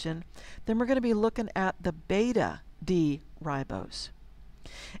position, then we're going to be looking at the beta D-ribose.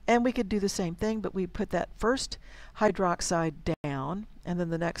 And we could do the same thing, but we put that first hydroxide down, and then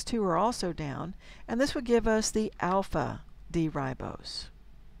the next 2 are also down, and this would give us the alpha D-ribose.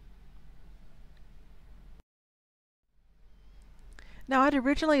 Now, I'd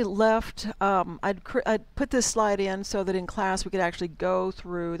originally left, I'd put this slide in so that in class we could actually go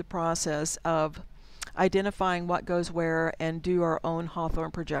through the process of identifying what goes where and do our own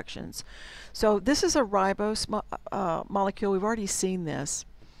Hawthorne projections. So this is a ribose molecule. We've already seen this.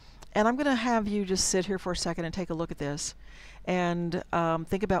 And I'm going to have you just sit here for a second and take a look at this and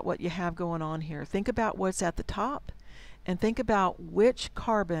think about what you have going on here. Think about what's at the top and think about which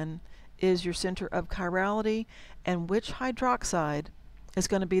carbon is your center of chirality and which hydroxide is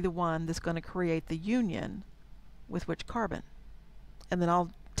going to be the one that's going to create the union with which carbon. And then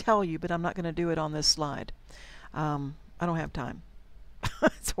I'll tell you, but I'm not going to do it on this slide. I don't have time.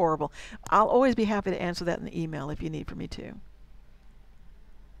 It's horrible. I'll always be happy to answer that in the email if you need for me to.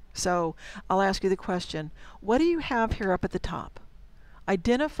 So I'll ask you the question, what do you have here up at the top?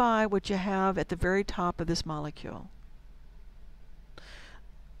 Identify what you have at the very top of this molecule.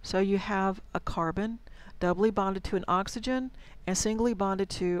 So you have a carbon doubly bonded to an oxygen and singly bonded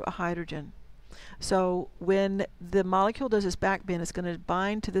to a hydrogen. So when the molecule does its back bend, it's going to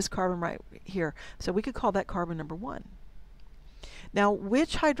bind to this carbon right here. So we could call that carbon number 1. Now,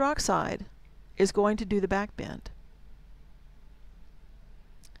 which hydroxide is going to do the back bend?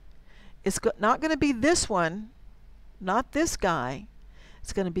 It's not going to be this one, not this guy.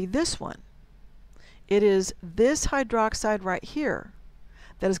 It's going to be this one. It is this hydroxide right here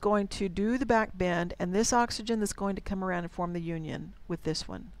that is going to do the back bend, and this oxygen that's going to come around and form the union with this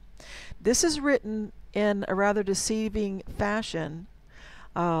one. This is written in a rather deceiving fashion,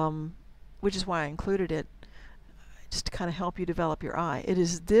 which is why I included it, just to kind of help you develop your eye. It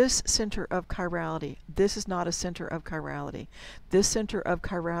is this center of chirality. This is not a center of chirality. This center of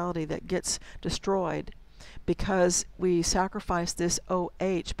chirality that gets destroyed because we sacrifice this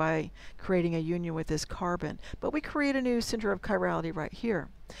OH by creating a union with this carbon. But we create a new center of chirality right here.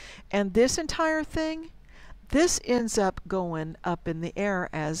 And this entire thing, this ends up going up in the air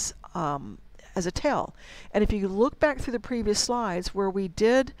as a tail. And if you look back through the previous slides where we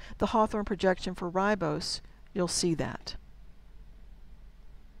did the Hawthorne projection for ribose, you'll see that.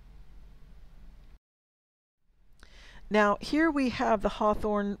 Now here we have the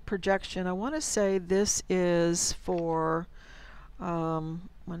Hawthorne projection. I want to say this is for 1,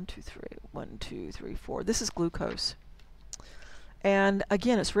 2, 3, 4. This is glucose. And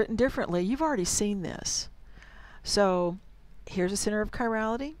again, it's written differently. You've already seen this. So here's a center of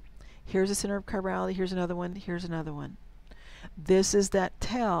chirality. Here's a center of chirality. Here's another one. Here's another one. This is that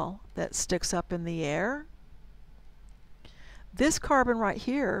tail that sticks up in the air. This carbon right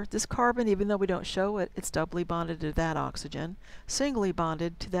here, this carbon, even though we don't show it, it's doubly bonded to that oxygen, singly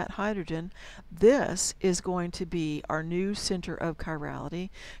bonded to that hydrogen. This is going to be our new center of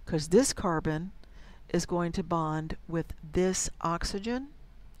chirality because this carbon is going to bond with this oxygen.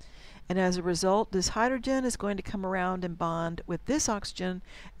 And as a result, this hydrogen is going to come around and bond with this oxygen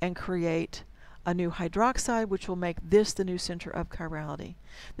and create a new hydroxide, which will make this the new center of chirality.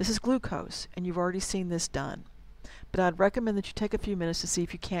 This is glucose, and you've already seen this done. But I'd recommend that you take a few minutes to see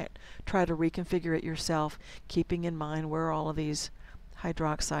if you can't try to reconfigure it yourself, keeping in mind where all of these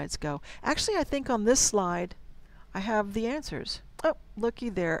hydroxides go. Actually, I think on this slide, I have the answers. Oh, looky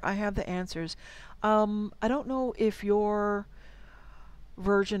there, I have the answers. I don't know if your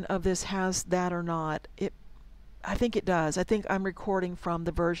version of this has that or not. I think it does. I think I'm recording from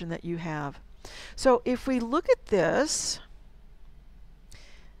the version that you have. So if we look at this,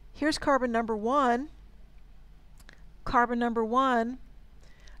 here's carbon number 1. Carbon number 1,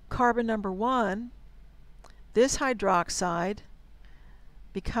 carbon number 1, this hydroxide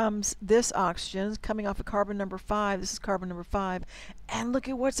becomes this oxygen coming off of carbon number 5. This is carbon number 5. And look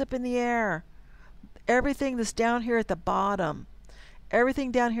at what's up in the air. Everything that's down here at the bottom.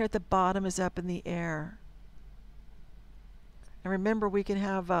 Everything down here at the bottom is up in the air. And remember, we can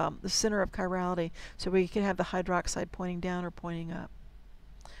have the center of chirality, so we can have the hydroxide pointing down or pointing up.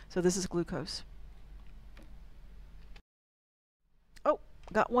 So this is glucose. Oh,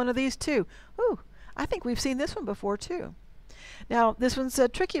 got one of these too. Ooh, I think we've seen this one before too. Now, this one's a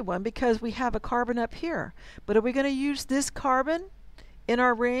tricky one because we have a carbon up here. But are we going to use this carbon in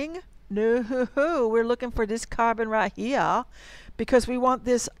our ring? No, we're looking for this carbon right here because we want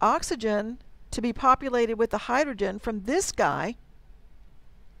this oxygen to be populated with the hydrogen from this guy,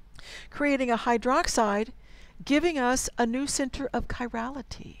 creating a hydroxide, giving us a new center of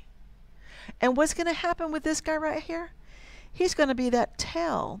chirality. And what's going to happen with this guy right here? He's going to be that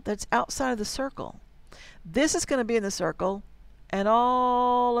tail that's outside of the circle. This is going to be in the circle, and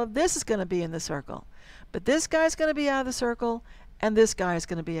all of this is going to be in the circle. But this guy's going to be out of the circle, and this guy is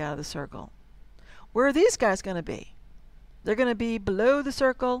going to be out of the circle. Where are these guys going to be? They're going to be below the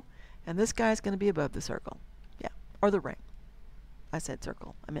circle, and this guy's going to be above the circle. Yeah, or the ring. I said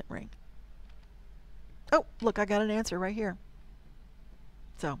circle. I meant ring. Oh, look, I got an answer right here.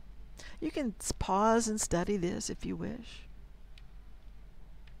 So, you can pause and study this if you wish.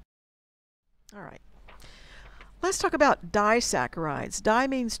 All right. Let's talk about disaccharides. Di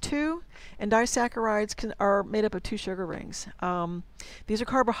means two, and disaccharides are made up of two sugar rings. These are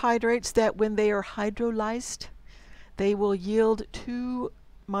carbohydrates that when they are hydrolyzed, they will yield two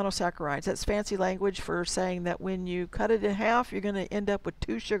monosaccharides. That's fancy language for saying that when you cut it in half, you're going to end up with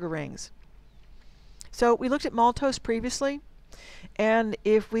two sugar rings. So we looked at maltose previously, and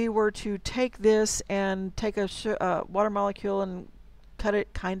if we were to take this and take a water molecule and cut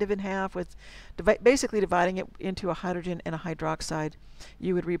it kind of in half with basically dividing it into a hydrogen and a hydroxide,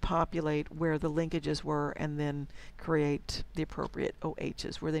 you would repopulate where the linkages were and then create the appropriate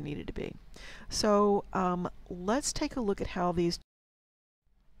OHs where they needed to be. So let's take a look at how these.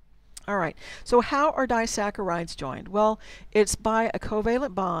 All right, so how are disaccharides joined? Well, it's by a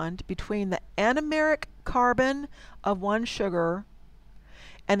covalent bond between the anomeric carbon of one sugar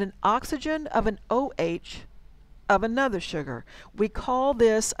and an oxygen of an OH of another sugar. We call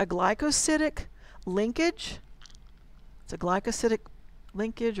this a glycosidic linkage. It's a glycosidic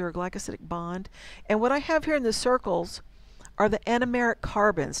linkage or a glycosidic bond. And what I have here in the circles are the anomeric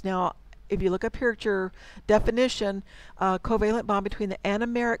carbons. Now, if you look up here at your definition, covalent bond between the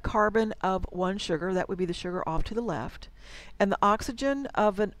anomeric carbon of one sugar, that would be the sugar off to the left, and the oxygen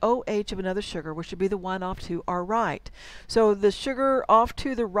of an OH of another sugar, which would be the one off to our right. So the sugar off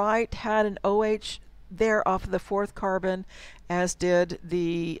to the right had an OH there off of the fourth carbon, as did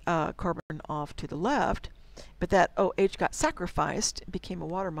the carbon off to the left. But that OH got sacrificed, it became a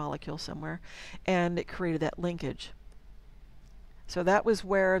water molecule somewhere, and it created that linkage. So that was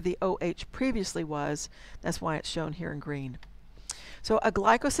where the OH previously was. That's why it's shown here in green. So a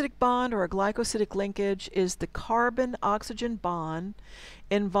glycosidic bond or a glycosidic linkage is the carbon-oxygen bond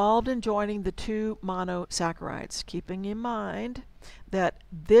involved in joining the two monosaccharides, keeping in mind that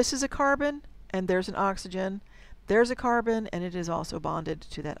this is a carbon and there's an oxygen, there's a carbon, and it is also bonded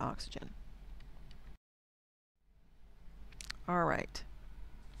to that oxygen. All right.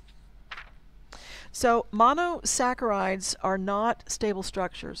 So monosaccharides are not stable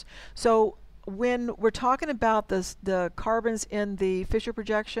structures. So when we're talking about the carbons in the Fischer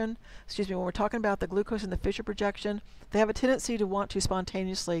projection, when we're talking about the glucose in the Fischer projection, they have a tendency to want to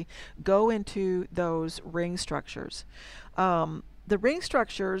spontaneously go into those ring structures. The ring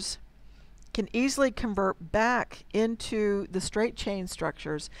structures can easily convert back into the straight chain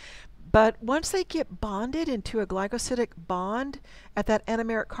structures, but once they get bonded into a glycosidic bond at that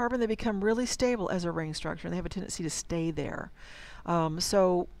anomeric carbon, they become really stable as a ring structure, and they have a tendency to stay there.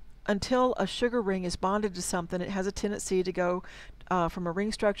 So until a sugar ring is bonded to something, it has a tendency to go from a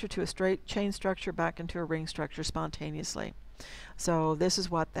ring structure to a straight chain structure back into a ring structure spontaneously. So this is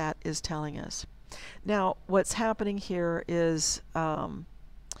what that is telling us. Now, what's happening here is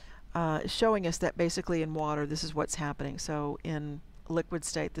showing us that basically in water, this is what's happening. So in liquid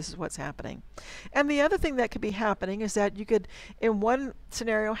state, this is what's happening. And the other thing that could be happening is that you could, in one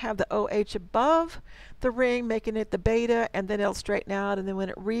scenario, have the OH above the ring, making it the beta, and then it'll straighten out, and then when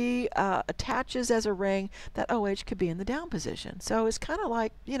it attaches as a ring, that OH could be in the down position. So it's kind of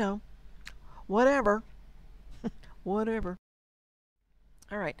like, you know, whatever. Whatever.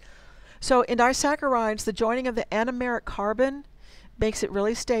 All right. So in disaccharides, the joining of the anomeric carbon makes it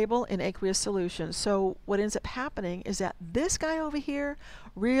really stable in aqueous solutions. So what ends up happening is that this guy over here,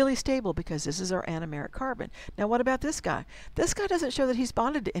 really stable because this is our anomeric carbon. Now what about this guy? This guy doesn't show that he's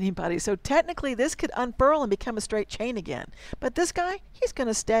bonded to anybody, so technically this could unfurl and become a straight chain again. But this guy, he's going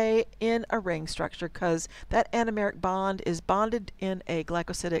to stay in a ring structure because that anomeric bond is bonded in a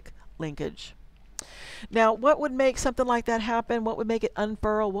glycosidic linkage. Now, what would make something like that happen? What would make it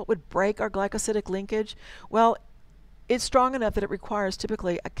unfurl? What would break our glycosidic linkage? Well, it's strong enough that it requires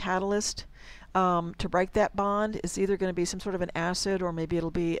typically a catalyst to break that bond. It's either going to be some sort of an acid, or maybe it'll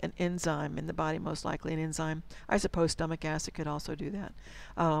be an enzyme in the body, most likely an enzyme. I suppose stomach acid could also do that.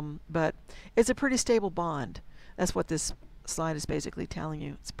 But it's a pretty stable bond. That's what this slide is basically telling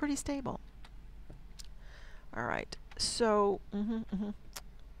you. It's pretty stable. All right. So,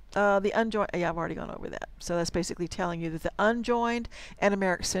 the unjoined, yeah, I've already gone over that. So that's basically telling you that the unjoined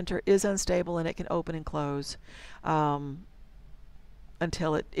anomeric center is unstable and it can open and close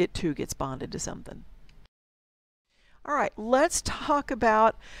until it too gets bonded to something. All right, let's talk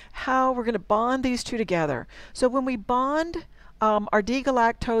about how we're going to bond these two together. So when we bond our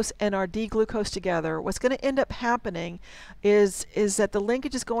D-galactose and our D-glucose together, what's going to end up happening is that the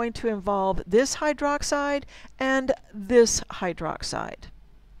linkage is going to involve this hydroxide and this hydroxide.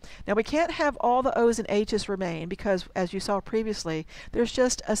 Now we can't have all the O's and H's remain because, as you saw previously, there's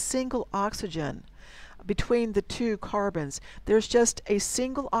just a single oxygen between the two carbons. There's just a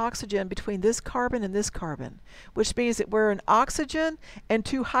single oxygen between this carbon and this carbon, which means that we're an oxygen and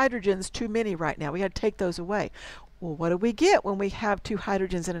two hydrogens too many right now. We got to take those away. Well, what do we get when we have two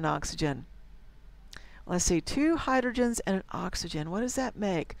hydrogens and an oxygen? Let's see, two hydrogens and an oxygen. What does that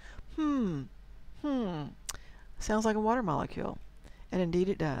make? Sounds like a water molecule. And indeed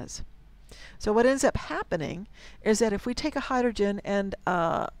it does. So what ends up happening is that if we take a hydrogen and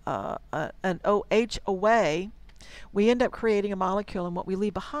an OH away, we end up creating a molecule, and what we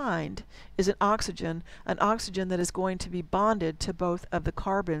leave behind is an oxygen that is going to be bonded to both of the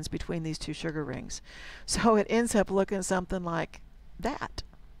carbons between these two sugar rings. So it ends up looking something like that.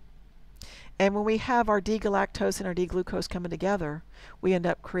 And when we have our D-galactose and our D-glucose coming together, we end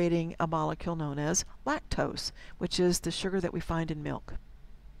up creating a molecule known as lactose, which is the sugar that we find in milk.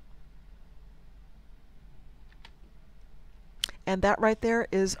 And that right there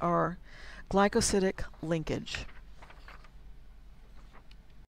is our glycosidic linkage.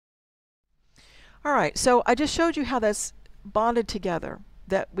 All right, so I just showed you how that's bonded together,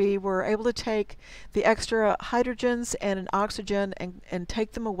 that we were able to take the extra hydrogens and an oxygen and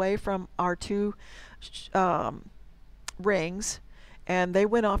take them away from our two rings, and they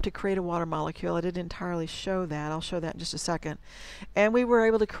went off to create a water molecule. I didn't entirely show that. I'll show that in just a second. And we were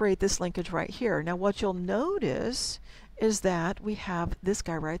able to create this linkage right here. Now what you'll notice is that we have this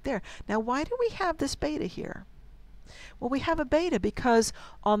guy right there. Now why do we have this beta here? Well, we have a beta because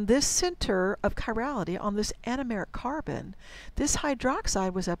on this center of chirality, on this anomeric carbon, this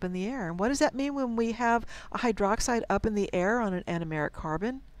hydroxide was up in the air. And what does that mean when we have a hydroxide up in the air on an anomeric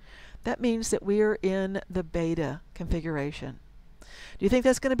carbon? That means that we are in the beta configuration. Do you think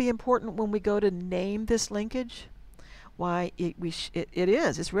that's going to be important when we go to name this linkage? Why, it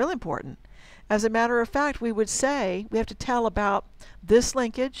is. It's real important. As a matter of fact, we would say we have to tell about this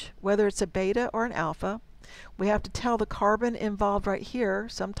linkage, whether it's a beta or an alpha. We have to tell the carbon involved right here.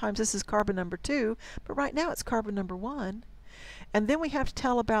 Sometimes this is carbon number 2, but right now it's carbon number 1. And then we have to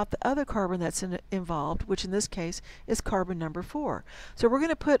tell about the other carbon that's involved, which in this case is carbon number 4. So we're going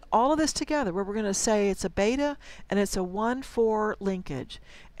to put all of this together where we're going to say it's a beta and it's a 1,4 linkage.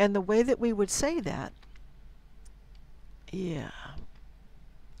 And the way that we would say that, yeah,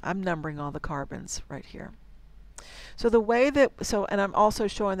 I'm numbering all the carbons right here. So the way that, and I'm also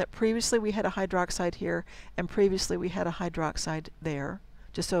showing that previously we had a hydroxide here and previously we had a hydroxide there,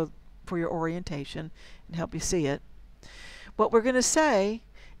 just so for your orientation and help you see it. What we're going to say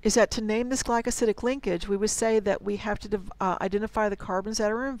is that to name this glycosidic linkage, we would say that we have to identify the carbons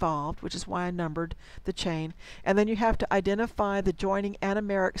that are involved, which is why I numbered the chain, and then you have to identify the joining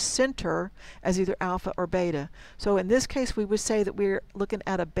anomeric center as either alpha or beta. So in this case, we would say that we're looking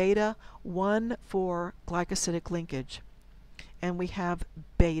at a beta 1,4 glycosidic linkage, and we have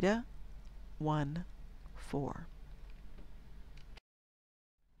beta 1,4. All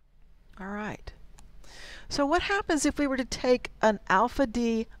right. So what happens if we were to take an alpha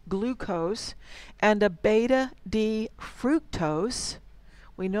D glucose and a beta D fructose?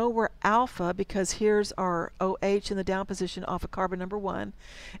 We know we're alpha because here's our OH in the down position off of carbon number 1,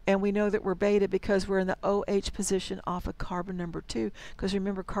 and we know that we're beta because we're in the OH position off of carbon number 2, because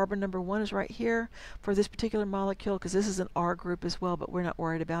remember carbon number 1 is right here for this particular molecule, because this is an R group as well, but we're not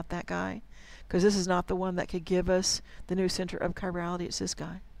worried about that guy because this is not the one that could give us the new center of chirality. It's this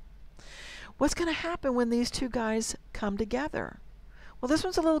guy. What's going to happen when these two guys come together? Well, this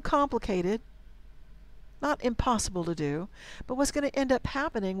one's a little complicated, not impossible to do, but what's going to end up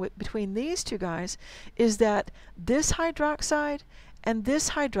happening between these two guys is that this hydroxide and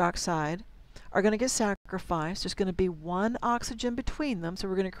this hydroxide are going to get sacrificed. There's going to be one oxygen between them, so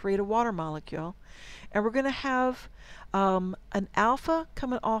we're going to create a water molecule, and we're going to have an alpha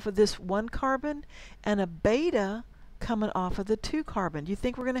coming off of this one carbon and a beta coming off of the 2 carbon. Do you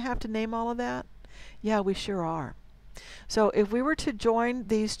think we're going to have to name all of that? Yeah, we sure are. So if we were to join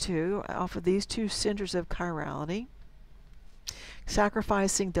these two off of these two centers of chirality,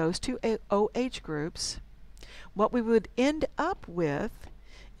 sacrificing those two OH groups, what we would end up with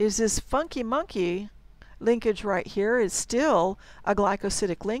is this funky monkey linkage right here. Is still a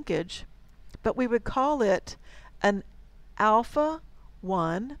glycosidic linkage, but we would call it an alpha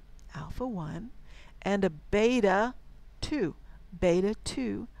 1 and a beta 2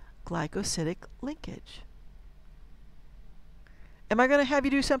 glycosidic linkage. Am I going to have you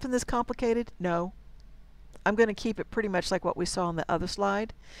do something this complicated? No. I'm going to keep it pretty much like what we saw on the other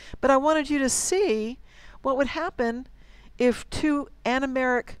slide. But I wanted you to see what would happen if two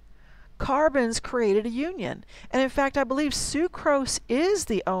anomeric carbons created a union. And in fact, I believe sucrose is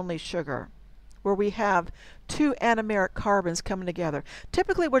the only sugar where we have two anomeric carbons coming together.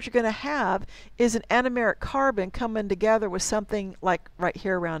 Typically what you're going to have is an anomeric carbon coming together with something like right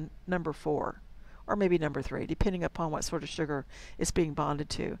here around number 4. Or maybe number 3, depending upon what sort of sugar it's being bonded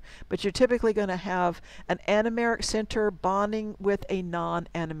to. But you're typically going to have an anomeric center bonding with a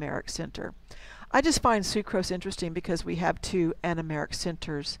non-anomeric center. I just find sucrose interesting because we have two anomeric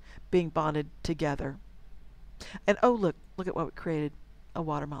centers being bonded together. And oh, look at what we created, a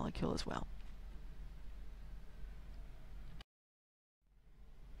water molecule as well.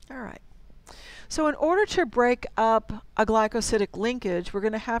 All right. So in order to break up a glycosidic linkage, we're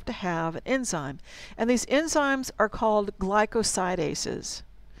going to have an enzyme. And these enzymes are called glycosidases.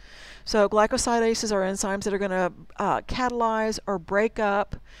 So glycosidases are enzymes that are going to catalyze or break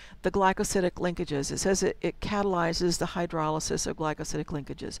up the glycosidic linkages. It says it catalyzes the hydrolysis of glycosidic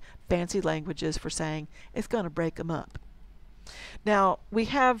linkages. Fancy languages for saying it's going to break them up. Now, we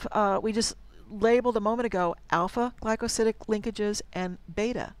just labeled a moment ago alpha glycosidic linkages and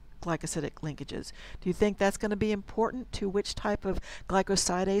beta glycosidic linkages. Do you think that's going to be important to which type of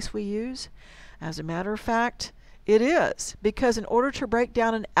glycosidase we use? As a matter of fact, it is, because in order to break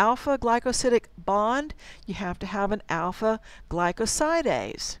down an alpha glycosidic bond, you have to have an alpha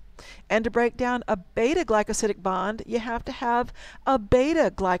glycosidase. And to break down a beta glycosidic bond, you have to have a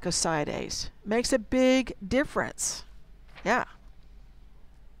beta glycosidase. Makes a big difference. Yeah,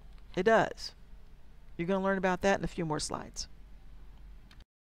 it does. You're going to learn about that in a few more slides.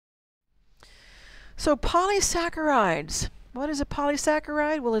 So polysaccharides. What is a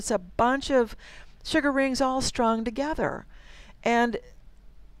polysaccharide? Well, it's a bunch of sugar rings all strung together. And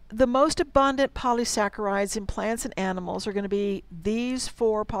the most abundant polysaccharides in plants and animals are going to be these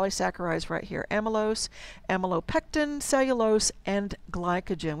 4 polysaccharides right here: amylose, amylopectin, cellulose, and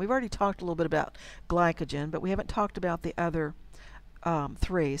glycogen. We've already talked a little bit about glycogen, but we haven't talked about the other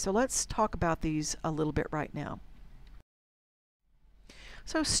 3. So let's talk about these a little bit right now.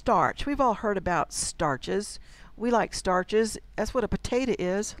 So starch. We've all heard about starches. We like starches. That's what a potato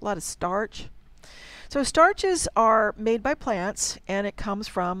is, a lot of starch. So starches are made by plants, and it comes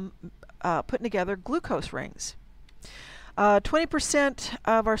from putting together glucose rings. 20%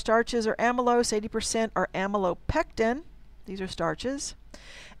 of our starches are amylose, 80% are amylopectin. These are starches.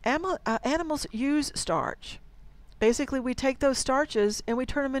 Animals use starch. Basically, we take those starches and we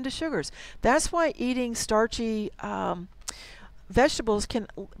turn them into sugars. That's why eating starchy vegetables can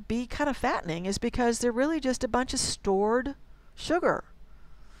be kind of fattening, is because they're really just a bunch of stored sugar.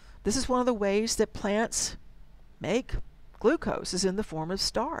 This is one of the ways that plants make glucose, is in the form of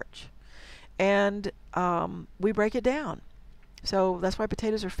starch. And we break it down. So that's why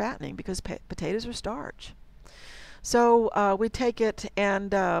potatoes are fattening, because potatoes are starch. So we take it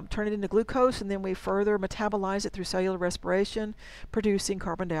and turn it into glucose, and then we further metabolize it through cellular respiration, producing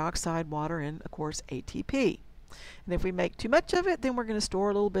carbon dioxide, water, and of course ATP. And if we make too much of it, then we're going to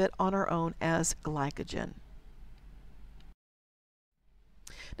store a little bit on our own as glycogen.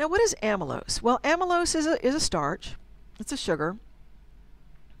 Now, what is amylose? Well, amylose is a starch. It's a sugar.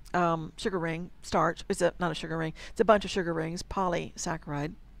 Sugar ring, starch. Not a sugar ring. It's a bunch of sugar rings,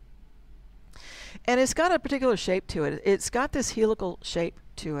 polysaccharide. And it's got a particular shape to it. It's got this helical shape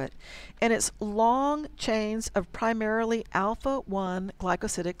to it. And it's long chains of primarily alpha-1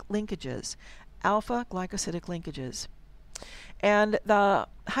 glycosidic linkages. Alpha glycosidic linkages. And the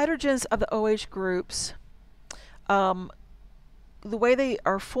hydrogens of the OH groups, the way they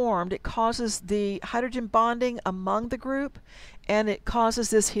are formed, it causes the hydrogen bonding among the group, and it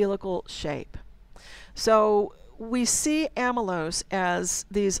causes this helical shape. So we see amylose as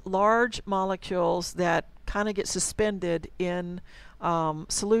these large molecules that kind of get suspended in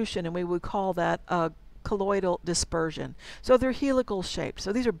solution, and we would call that a colloidal dispersion. So they're helical shaped.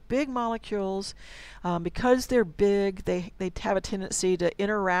 So these are big molecules. Because they're big, they have a tendency to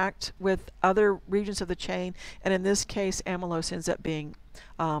interact with other regions of the chain, and in this case amylose ends up being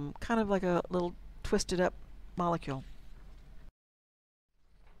kind of like a little twisted up molecule.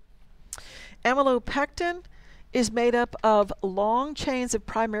 Amylopectin is made up of long chains of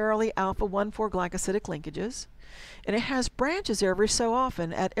primarily alpha-1,4 glycosidic linkages, and it has branches every so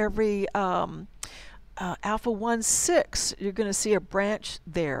often. At every alpha-1,6, you're going to see a branch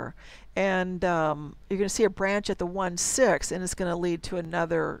there, and you're going to see a branch at the 1,6, and it's going to lead to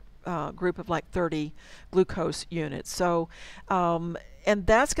another group of like 30 glucose units. So And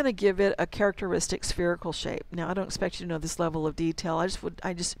that's going to give it a characteristic spherical shape. Now, I don't expect you to know this level of detail.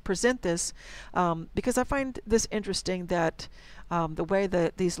 I just present this because I find this interesting, that the way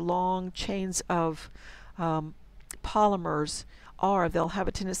that these long chains of polymers are, they'll have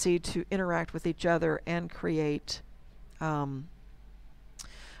a tendency to interact with each other and create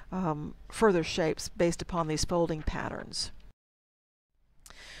further shapes based upon these folding patterns.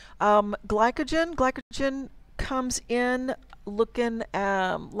 Glycogen comes in looking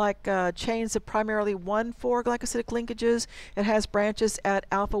like chains of primarily 1,4 glycosidic linkages. It has branches at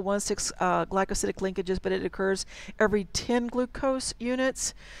alpha 1,6 glycosidic linkages, but it occurs every 10 glucose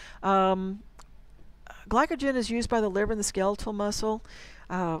units. Glycogen is used by the liver and the skeletal muscle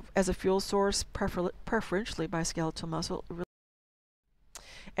as a fuel source, preferentially by skeletal muscle.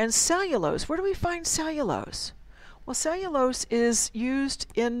 And cellulose, where do we find cellulose? Well, cellulose is used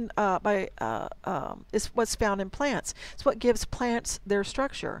in is what's found in plants. It's what gives plants their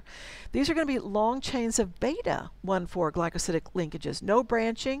structure. These are going to be long chains of beta 1,4 glycosidic linkages. No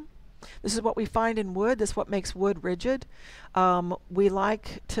branching. This is what we find in wood. This is what makes wood rigid. We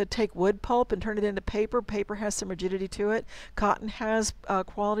like to take wood pulp and turn it into paper. Paper has some rigidity to it. Cotton has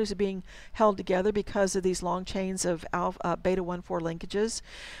qualities of being held together because of these long chains of beta 1,4 linkages.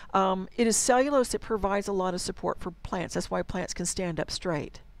 It is cellulose that provides a lot of support for plants. That's why plants can stand up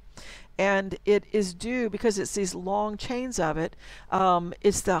straight. And it is due, because it's these long chains of it,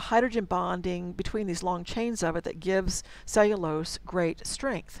 it's the hydrogen bonding between these long chains of it that gives cellulose great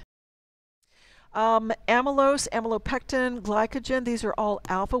strength. Amylose, amylopectin, glycogen, these are all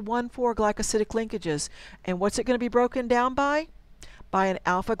alpha 1,4 glycosidic linkages. And what's it going to be broken down by? By an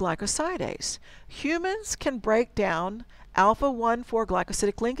alpha glycosidase. Humans can break down alpha 1,4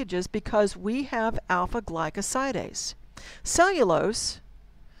 glycosidic linkages because we have alpha glycosidase. Cellulose,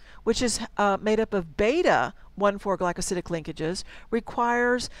 which is made up of beta 1,4 glycosidic linkages,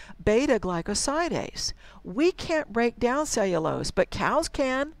 requires beta glycosidase. We can't break down cellulose, but cows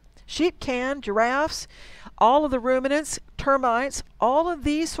can. Sheep can, giraffes, all of the ruminants, termites, all of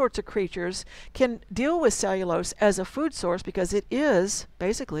these sorts of creatures can deal with cellulose as a food source because it is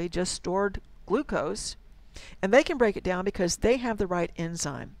basically just stored glucose, and they can break it down because they have the right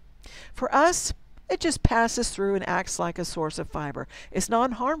enzyme. For us, it just passes through and acts like a source of fiber. It's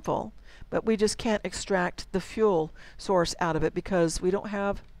non-harmful, but we just can't extract the fuel source out of it because we don't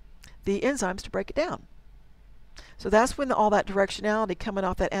have the enzymes to break it down. So that's when all that directionality coming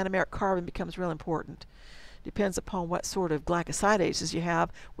off that anomeric carbon becomes real important. Depends upon what sort of glycosidases you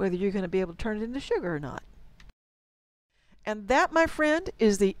have, whether you're going to be able to turn it into sugar or not. And that, my friend,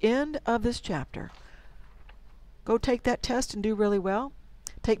 is the end of this chapter. Go take that test and do really well.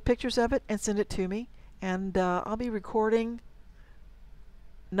 Take pictures of it and send it to me. And I'll be recording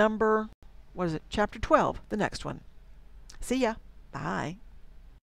chapter 12, the next one. See ya. Bye.